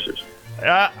and producers.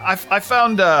 I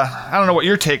found, I don't know what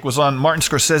your take was on Martin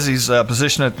Scorsese's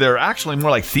position that they're actually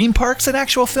more like theme parks than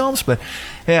actual films, but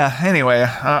yeah, anyway,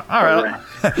 all right.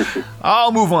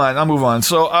 I'll move on.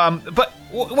 So, but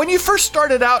when you first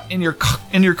started out in your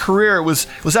career, it was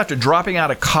after dropping out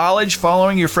of college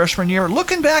following your freshman year.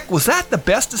 Looking back, was that the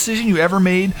best decision you ever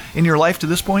made in your life to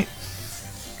this point?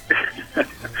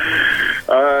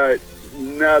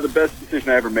 No, the best decision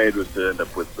I ever made was to end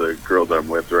up with the girl that I'm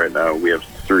with right now. We have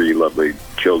 3 lovely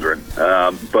children,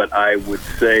 but I would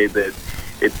say that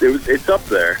it's up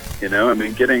there. You know, I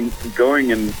mean,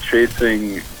 going and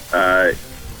chasing. I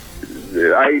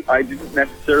didn't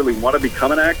necessarily want to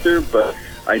become an actor, but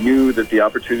I knew that the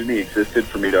opportunity existed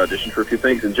for me to audition for a few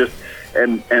things, and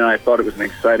I thought it was an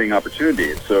exciting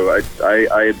opportunity. So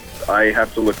I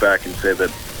have to look back and say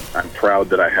that I'm proud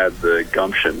that I had the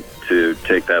gumption to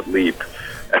take that leap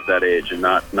at that age and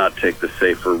not take the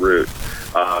safer route,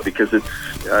 because it's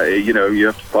you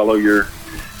have to follow your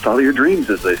dreams,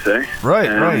 as they say. Right.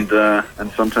 And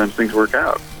sometimes things work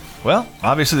out. Well,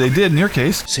 obviously they did in your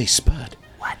case. Say, Spud.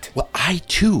 What? Well, I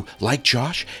too, like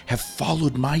Josh, have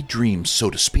followed my dreams, so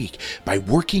to speak, by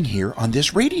working here on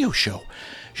this radio show.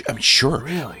 I mean, sure,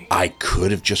 really? I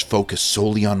could have just focused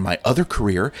solely on my other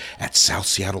career at South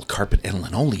Seattle Carpet and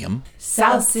Linoleum.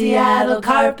 South Seattle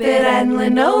Carpet and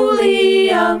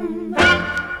Linoleum.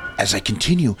 As I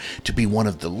continue to be one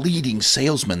of the leading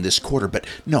salesmen this quarter, but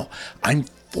no, I'm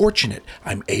fortunate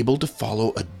I'm able to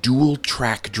follow a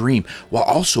dual-track dream while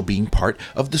also being part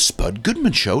of the Spud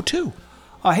Goodman Show, too.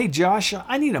 Hey, Josh,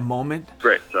 I need a moment.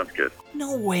 Great, sounds good.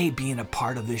 No way being a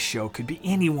part of this show could be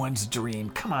anyone's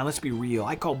dream. Come on, let's be real.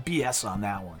 I call BS on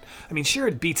that one. I mean, sure,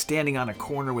 it beats standing on a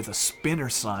corner with a spinner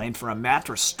sign for a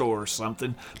mattress store or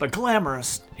something, but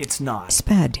glamorous, it's not.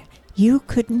 Spud, you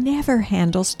could never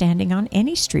handle standing on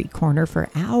any street corner for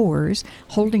hours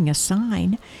holding a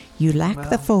sign. You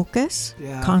lack the focus,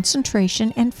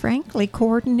 concentration, and frankly,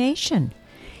 coordination.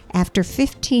 After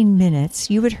 15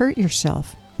 minutes, you would hurt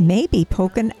yourself. Maybe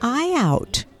poke an eye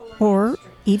out, or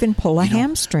even pull a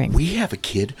hamstring. We have a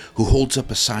kid who holds up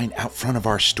a sign out front of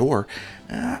our store.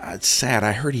 It's sad.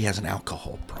 I heard he has an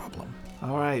alcohol problem.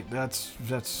 All right,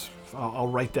 I'll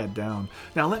write that down.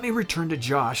 Now let me return to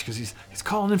Josh because he's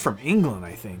calling in from England,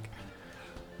 I think.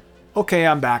 Okay,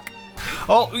 I'm back.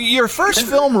 Oh, your first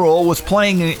film role was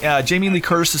playing Jamie Lee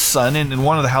Curtis's son in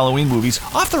one of the Halloween movies.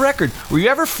 Off the record, were you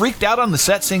ever freaked out on the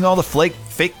set seeing all the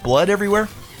fake blood everywhere?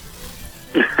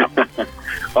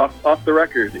 off the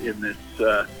record in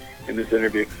this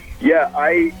interview. Yeah,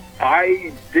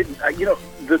 I didn't.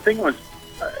 The thing was,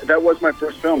 that was my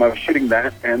first film. I was shooting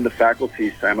that and The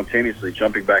Faculty simultaneously,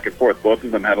 jumping back and forth. Both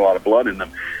of them had a lot of blood in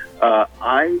them.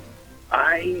 I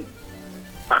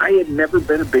had never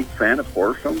been a big fan of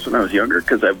horror films when I was younger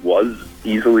because I was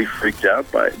easily freaked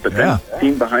out by it. But then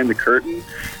being behind the curtain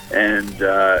and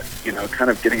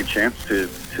kind of getting a chance to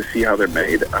see how they're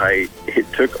made,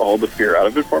 it took all the fear out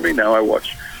of it for me. Now I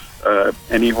watch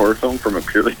any horror film from a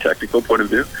purely technical point of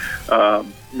view.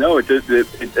 No, it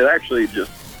actually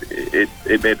just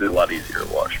it made it a lot easier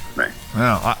to watch for me.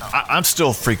 Well, I'm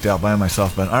still freaked out by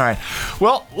myself, but all right.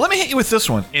 Well, let me hit you with this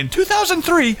one. In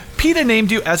 2003, PETA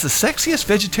named you as the sexiest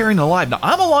vegetarian alive. Now,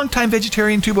 I'm a longtime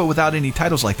vegetarian too, but without any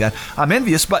titles like that. I'm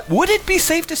envious, but would it be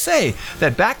safe to say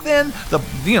that back then,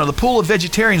 the pool of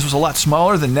vegetarians was a lot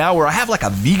smaller than now, where I have like a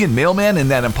vegan mailman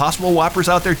and that Impossible Whoppers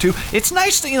out there too? It's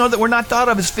nice that we're not thought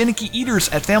of as finicky eaters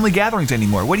at family gatherings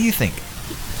anymore. What do you think?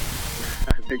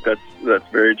 I think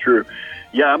that's very true.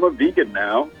 Yeah, I'm a vegan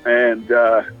now, and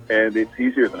it's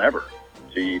easier than ever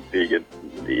to eat vegan.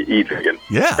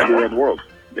 Yeah, everywhere in the world.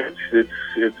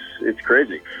 It's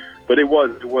crazy, but it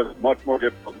was much more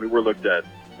difficult. We were looked at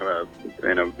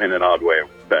in an odd way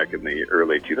back in the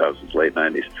early 2000s, late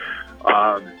 90s.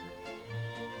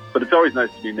 But it's always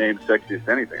nice to be named sexiest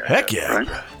anything. Heck yeah!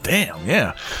 Right? Damn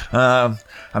yeah.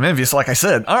 I'm envious, like I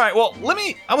said. All right, well,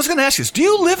 I was going to ask you this: do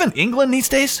you live in England these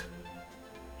days?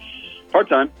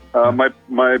 Part-time.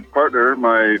 My partner,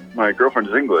 my girlfriend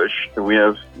is English, and we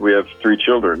have 3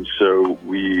 children, so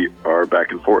we are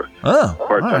back and forth. Oh,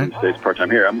 part-time in the States,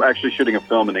 part-time here. I'm actually shooting a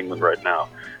film in England right now.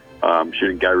 I'm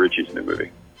shooting Guy Ritchie's new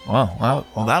movie. Well,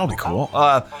 that'll be cool.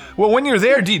 Well, when you're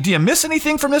there, do you miss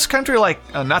anything from this country? Like,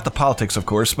 not the politics, of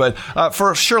course, but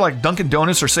for sure, like Dunkin'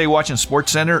 Donuts or, say, watching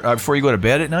SportsCenter before you go to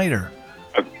bed at night, or?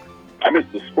 I miss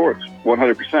the sports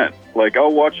 100%. Like,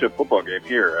 I'll watch a football game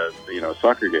here, a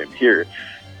soccer game here,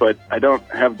 but I don't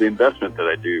have the investment that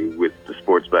I do with the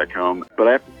sports back home. But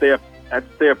I have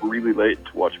to stay up really late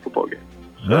to watch a football game.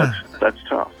 So that's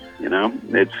tough.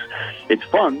 It's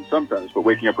fun sometimes, but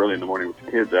waking up early in the morning with the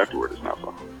kids afterward is not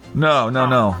fun.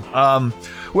 No.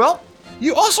 Well,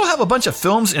 you also have a bunch of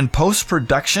films in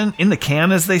post-production, in the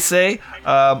can, as they say.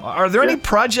 Are there any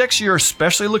projects you're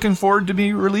especially looking forward to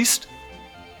be released?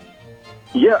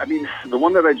 Yeah, I mean, the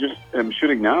one that I just am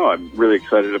shooting now, I'm really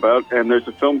excited about. And there's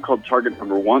a film called Target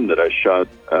Number 1 that I shot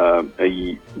about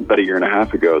a year and a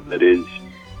half ago that is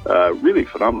really a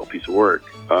phenomenal piece of work.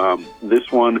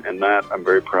 This one and that I'm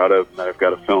very proud of. And then I've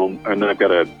got a film, and then I've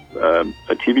got a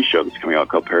TV show that's coming out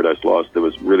called Paradise Lost that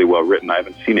was really well written. I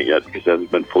haven't seen it yet because it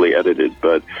hasn't been fully edited,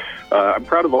 but I'm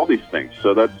proud of all these things.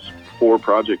 So that's 4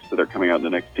 projects that are coming out in the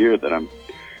next year that I'm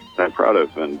proud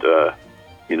of. And,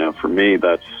 for me,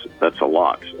 that's a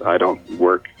lot. I don't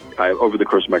work. Over the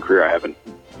course of my career, I haven't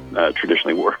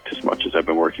traditionally worked as much as I've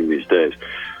been working these days.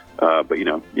 But,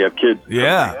 you have kids.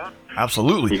 Yeah,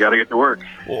 absolutely. You got to get to work.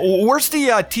 Where's the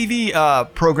TV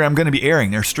program going to be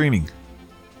airing? They're streaming.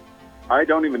 I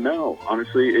don't even know.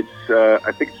 Honestly, it's.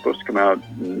 I think it's supposed to come out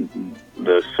in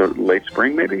the late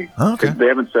spring, maybe. Okay. They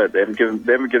haven't said. They haven't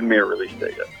given me a release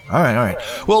date yet. All right.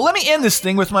 Well, let me end this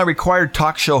thing with my required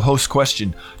talk show host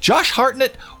question. Josh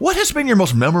Hartnett, what has been your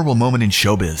most memorable moment in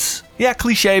showbiz? Yeah,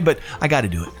 cliche, but I got to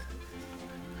do it.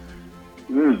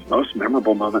 Most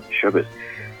memorable moment in showbiz.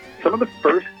 Some of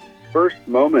the first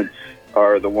moments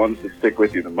are the ones that stick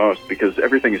with you the most because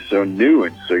everything is so new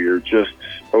and so you're just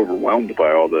overwhelmed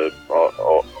by all the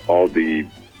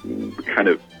kind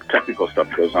of technical stuff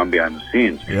that goes on behind the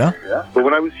scenes. Yeah. But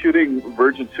when I was shooting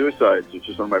Virgin Suicides, which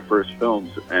is one of my first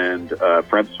films, and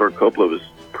Francis Ford Coppola was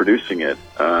producing it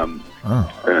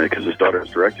because his daughter was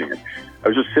directing it, I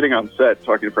was just sitting on set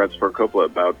talking to Francis Ford Coppola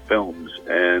about films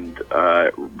and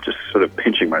just sort of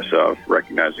pinching myself,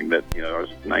 recognizing that, I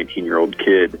was a 19-year-old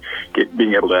kid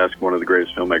being able to ask one of the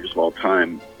greatest filmmakers of all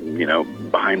time,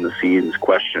 behind-the-scenes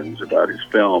questions about his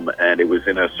film. And it was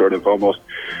in a sort of almost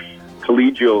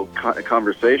collegial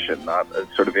conversation, not a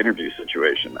sort of interview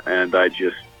situation. And I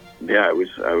just, that was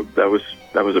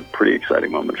a pretty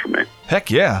exciting moment for me.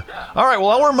 Heck yeah. All right, well,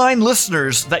 I'll remind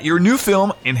listeners that your new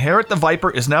film, Inherit the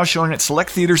Viper, is now showing at select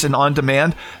theaters and on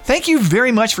demand. Thank you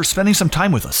very much for spending some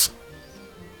time with us.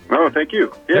 Oh, thank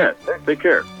you. Yeah, take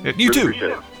care. You too.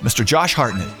 Mr. Josh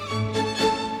Hartnett.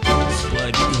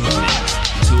 Spud Goodman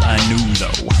to a new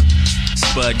low.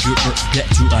 Spud Goodman get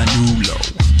to a new low.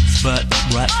 Spud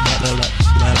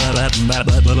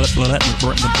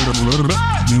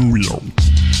new low.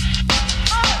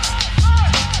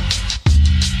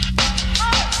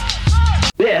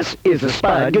 This is the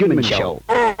Spud Goodman Show.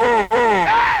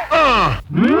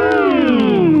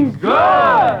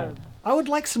 Good! I would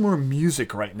like some more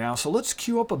music right now, so let's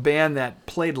cue up a band that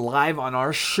played live on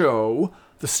our show,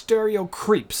 the Stereo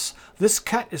Creeps. This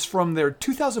cut is from their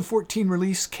 2014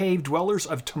 release, Cave Dwellers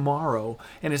of Tomorrow,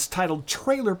 and is titled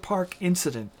Trailer Park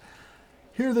Incident.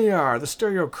 Here they are, the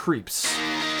Stereo Creeps.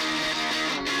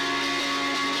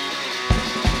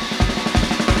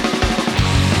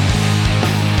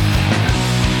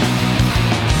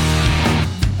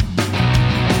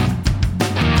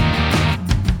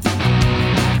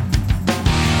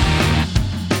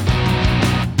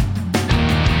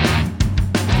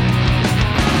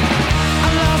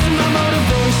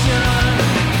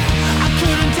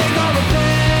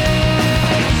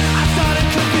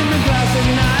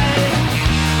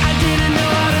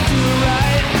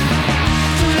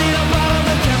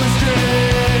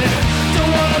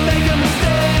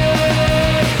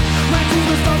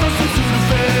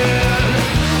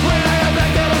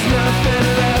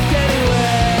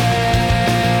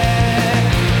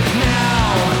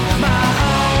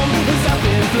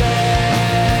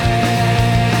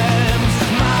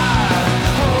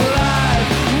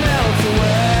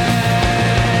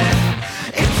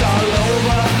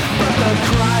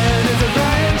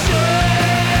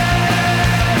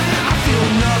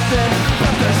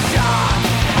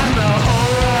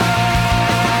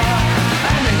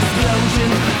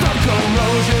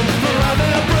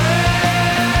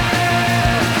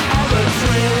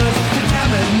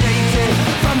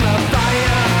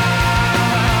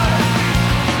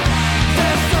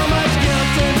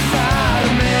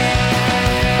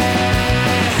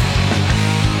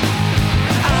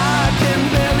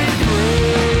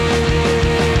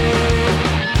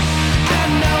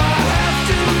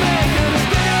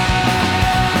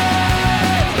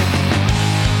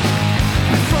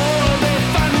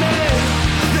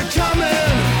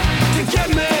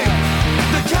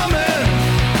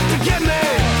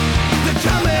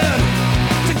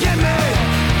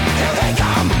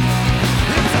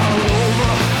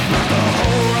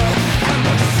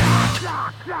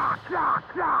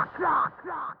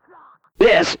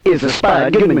 This is the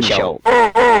Spud Goodman Show.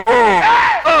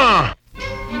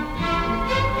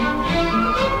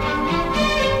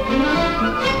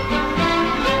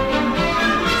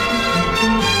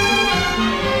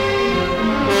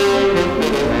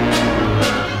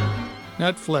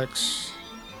 Netflix.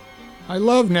 I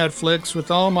love Netflix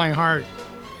with all my heart.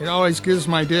 It always gives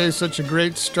my day such a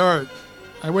great start.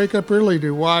 I wake up early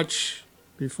to watch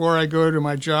before I go to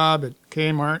my job at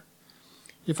Kmart.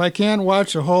 If I can't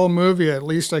watch a whole movie, at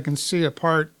least I can see a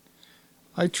part.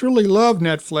 I truly love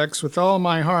Netflix with all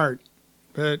my heart,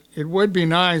 but it would be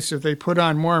nice if they put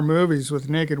on more movies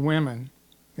with naked women.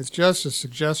 It's just a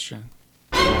suggestion.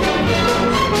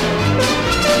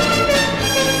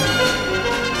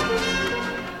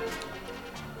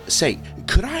 Say,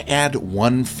 could I add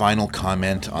one final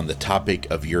comment on the topic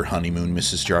of your honeymoon,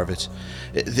 Mrs. Jarvis?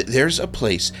 There's a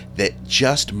place that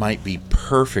just might be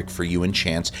perfect for you and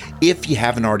Chance if you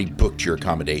haven't already booked your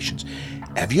accommodations.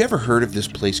 Have you ever heard of this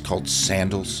place called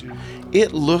Sandals?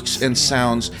 It looks and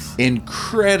sounds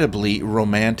incredibly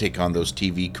romantic on those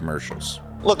TV commercials.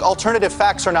 Look, alternative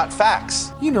facts are not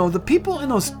facts. You know, the people in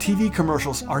those TV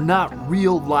commercials are not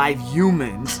real live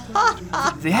humans.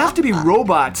 They have to be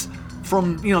robots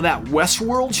from, that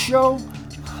Westworld show.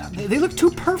 They look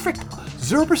too perfect.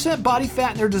 0% body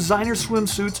fat in their designer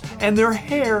swimsuits, and their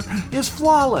hair is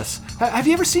flawless. Have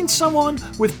you ever seen someone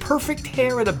with perfect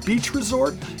hair at a beach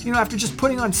resort? You know, after just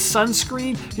putting on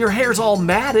sunscreen, your hair's all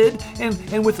matted,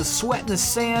 and with the sweat and the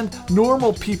sand,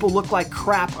 normal people look like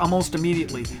crap almost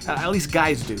immediately. At least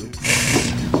guys do.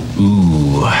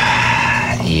 Ooh,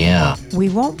 yeah. We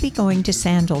won't be going to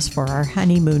sandals for our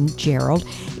honeymoon, Gerald.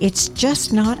 It's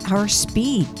just not our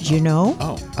speed, you know?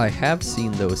 Oh. I have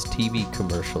seen those TV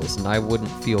commercials, and I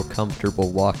wouldn't feel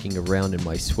comfortable walking around in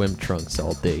my swim trunks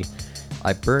all day.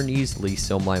 I burn easily,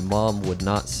 so my mom would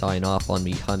not sign off on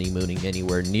me honeymooning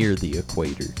anywhere near the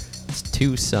equator. It's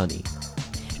too sunny.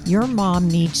 Your mom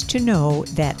needs to know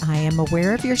that I am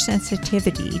aware of your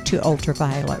sensitivity to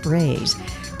ultraviolet rays.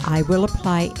 I will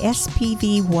apply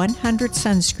SPF 100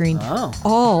 sunscreen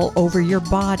all over your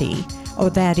body. Oh,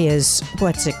 that is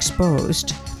what's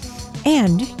exposed.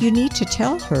 And you need to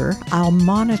tell her I'll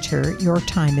monitor your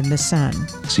time in the sun.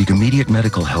 Seek immediate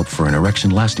medical help for an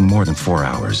erection lasting more than 4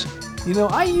 hours. You know,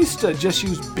 I used to just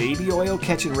use baby oil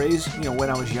catching rays, when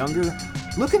I was younger.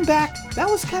 Looking back, that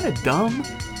was kind of dumb.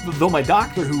 Though my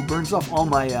doctor, who burns off all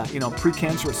my,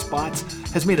 precancerous spots,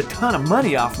 has made a ton of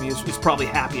money off me, is probably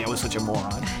happy I was such a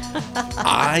moron.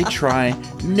 I try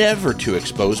never to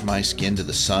expose my skin to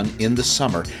the sun in the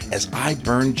summer, as I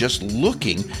burn just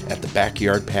looking at the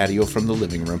backyard patio from the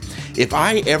living room. If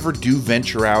I ever do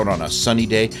venture out on a sunny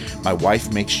day, my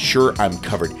wife makes sure I'm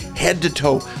covered head to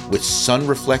toe with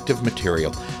sun-reflective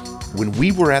material. When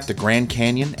we were at the Grand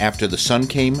Canyon after the sun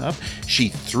came up, she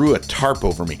threw a tarp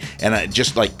over me, and I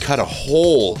just cut a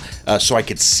hole so I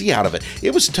could see out of it.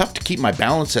 It was tough to keep my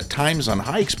balance at times on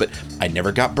hikes, but I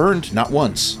never got burned, not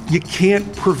once. You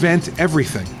can't prevent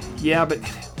everything. Yeah, but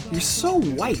you're so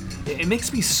white. It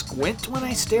makes me squint when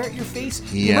I stare at your face.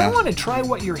 Yeah. You might want to try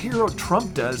what your hero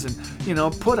Trump does and,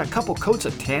 put a couple coats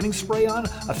of tanning spray on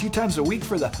a few times a week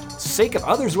for the sake of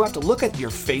others who have to look at your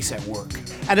face at work.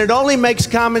 And it only makes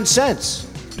common sense.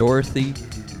 Dorothy,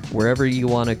 wherever you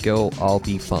want to go, I'll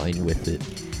be fine with it.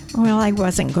 Well, I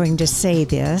wasn't going to say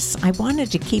this. I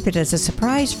wanted to keep it as a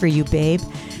surprise for you, babe.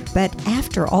 But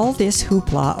after all this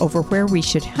hoopla over where we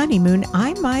should honeymoon,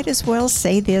 I might as well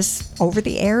say this over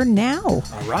the air now.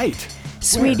 All right.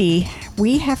 Sweetie,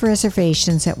 we have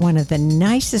reservations at one of the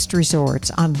nicest resorts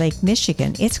on Lake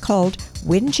Michigan. It's called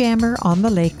Windjammer on the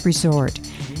Lake Resort.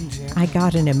 I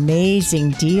got an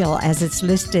amazing deal as it's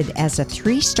listed as a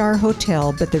 3-star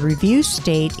hotel, but the reviews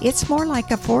state it's more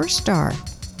like a 4-star.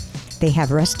 They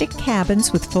have rustic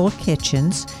cabins with full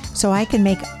kitchens, so I can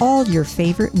make all your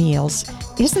favorite meals.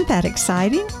 Isn't that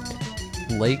exciting?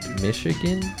 Lake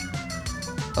Michigan?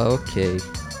 Okay,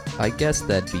 I guess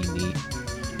that'd be neat.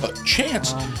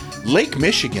 Chance, Lake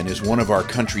Michigan is one of our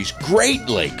country's great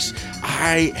lakes.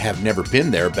 I have never been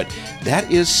there, but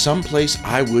that is someplace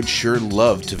I would sure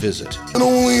love to visit. Not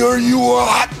only are you a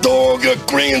hot dog, a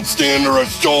grandstand, or a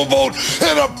showboat,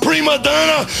 and a prima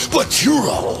donna, but you're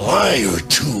a liar,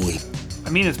 too. I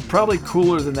mean, it's probably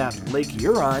cooler than that lake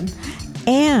you're on.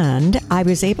 And I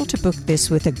was able to book this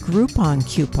with a Groupon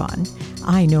coupon.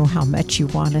 I know how much you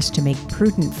want us to make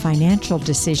prudent financial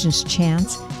decisions,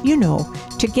 Chance.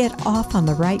 To get off on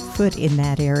the right foot in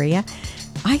that area.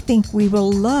 I think we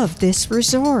will love this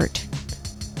resort.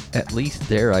 At least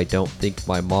there, I don't think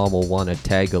my mom will want to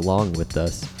tag along with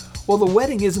us. Well, the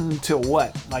wedding isn't until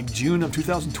what? Like June of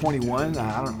 2021?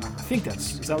 I don't know. I think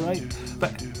is that right?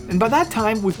 And by that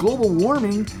time, with global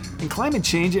warming and climate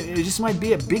change, it just might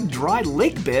be a big dry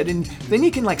lake bed, and then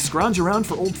you can scrounge around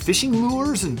for old fishing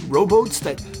lures and rowboats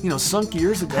that, sunk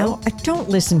years ago. Oh, don't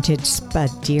listen to Spud,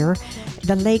 dear.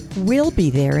 The lake will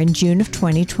be there in June of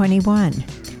 2021.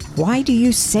 Why do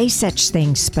you say such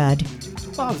things, Spud?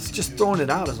 Well, it's just throwing it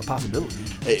out as a possibility.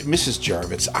 Mrs.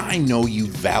 Jarvis, I know you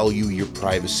value your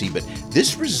privacy, but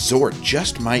this resort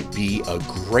just might be a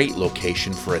great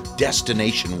location for a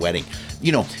destination wedding.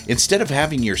 Instead of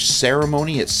having your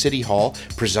ceremony at City Hall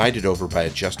presided over by a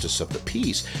justice of the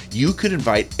peace, you could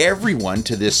invite everyone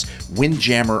to this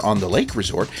Windjammer on the Lake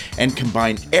Resort and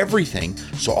combine everything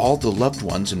so all the loved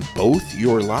ones in both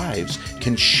your lives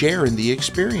can share in the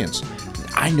experience.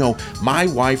 I know my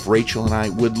wife Rachel and I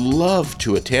would love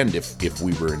to attend if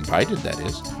we were invited, that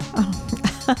is.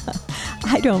 Oh,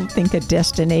 I don't think a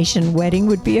destination wedding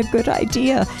would be a good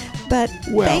idea. But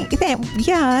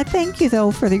thank you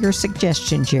though for your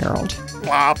suggestion, Gerald.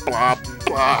 Blah, blah,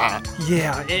 blah.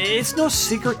 Yeah, it's no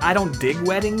secret I don't dig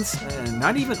weddings,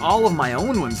 not even all of my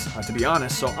own ones, to be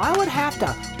honest. So I would have to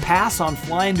pass on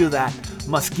flying to that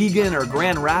Muskegon or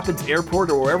Grand Rapids airport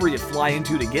or wherever you fly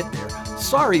into to get there.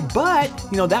 Sorry, but,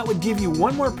 that would give you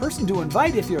one more person to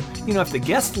invite if if the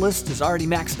guest list is already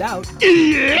maxed out.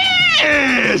 Yeah!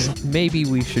 Maybe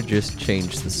we should just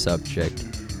change the subject.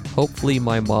 Hopefully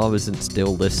my mom isn't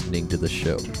still listening to the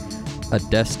show. A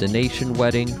destination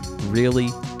wedding? Really?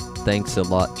 Thanks a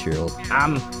lot, Gerald.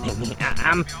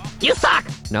 You suck!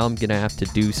 Now I'm gonna have to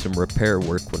do some repair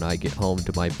work when I get home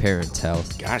to my parents'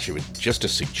 house. Gosh, it was just a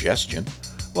suggestion.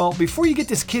 Well, before you get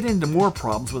this kid into more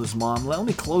problems with his mom, let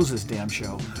me close this damn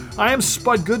show. I am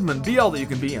Spud Goodman, be all that you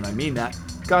can be, and I mean that.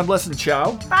 God bless and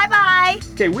ciao. Bye-bye.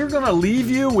 Okay, we're going to leave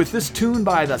you with this tune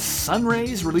by the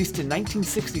Sunrays, released in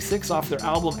 1966 off their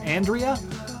album Andrea.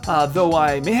 Though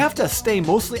I may have to stay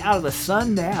mostly out of the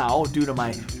sun now due to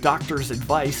my doctor's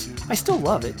advice, I still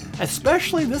love it,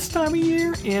 especially this time of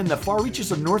year in the far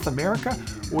reaches of North America,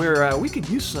 where we could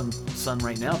use some sun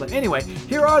right now. But anyway,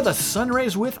 here are the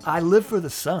Sunrays with I Live for the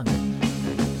Sun.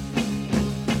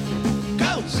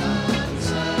 Go! Sun,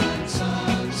 sun, sun,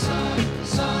 sun, sun,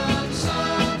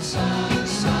 sun, sun,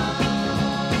 sun.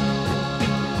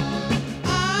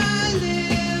 I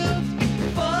live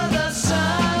for the sun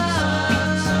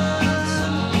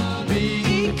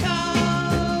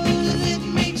because it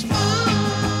makes fun.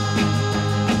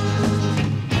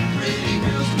 Pretty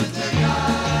girls with their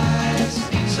eyes,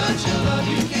 such a love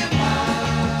you can't buy.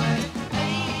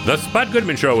 The Spud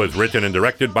Goodman Show is written and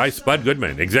directed by Spud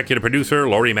Goodman. Executive producer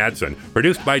Laurie Madsen.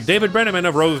 Produced by David Brenneman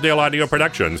of Rosedale Audio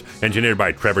Productions. Engineered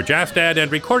by Trevor Jastad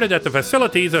and recorded at the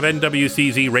facilities of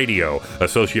NWCZ Radio.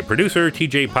 Associate producer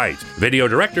TJ Pites. Video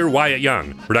director Wyatt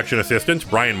Young. Production assistants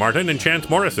Brian Martin and Chance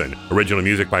Morrison. Original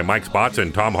music by Mike Spots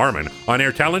and Tom Harmon.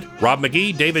 On-air talent Rob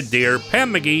McGee, David Deere,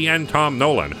 Pam McGee, and Tom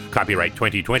Nolan. Copyright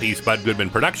 2020 Spud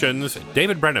Goodman Productions.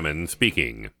 David Brenneman speaking.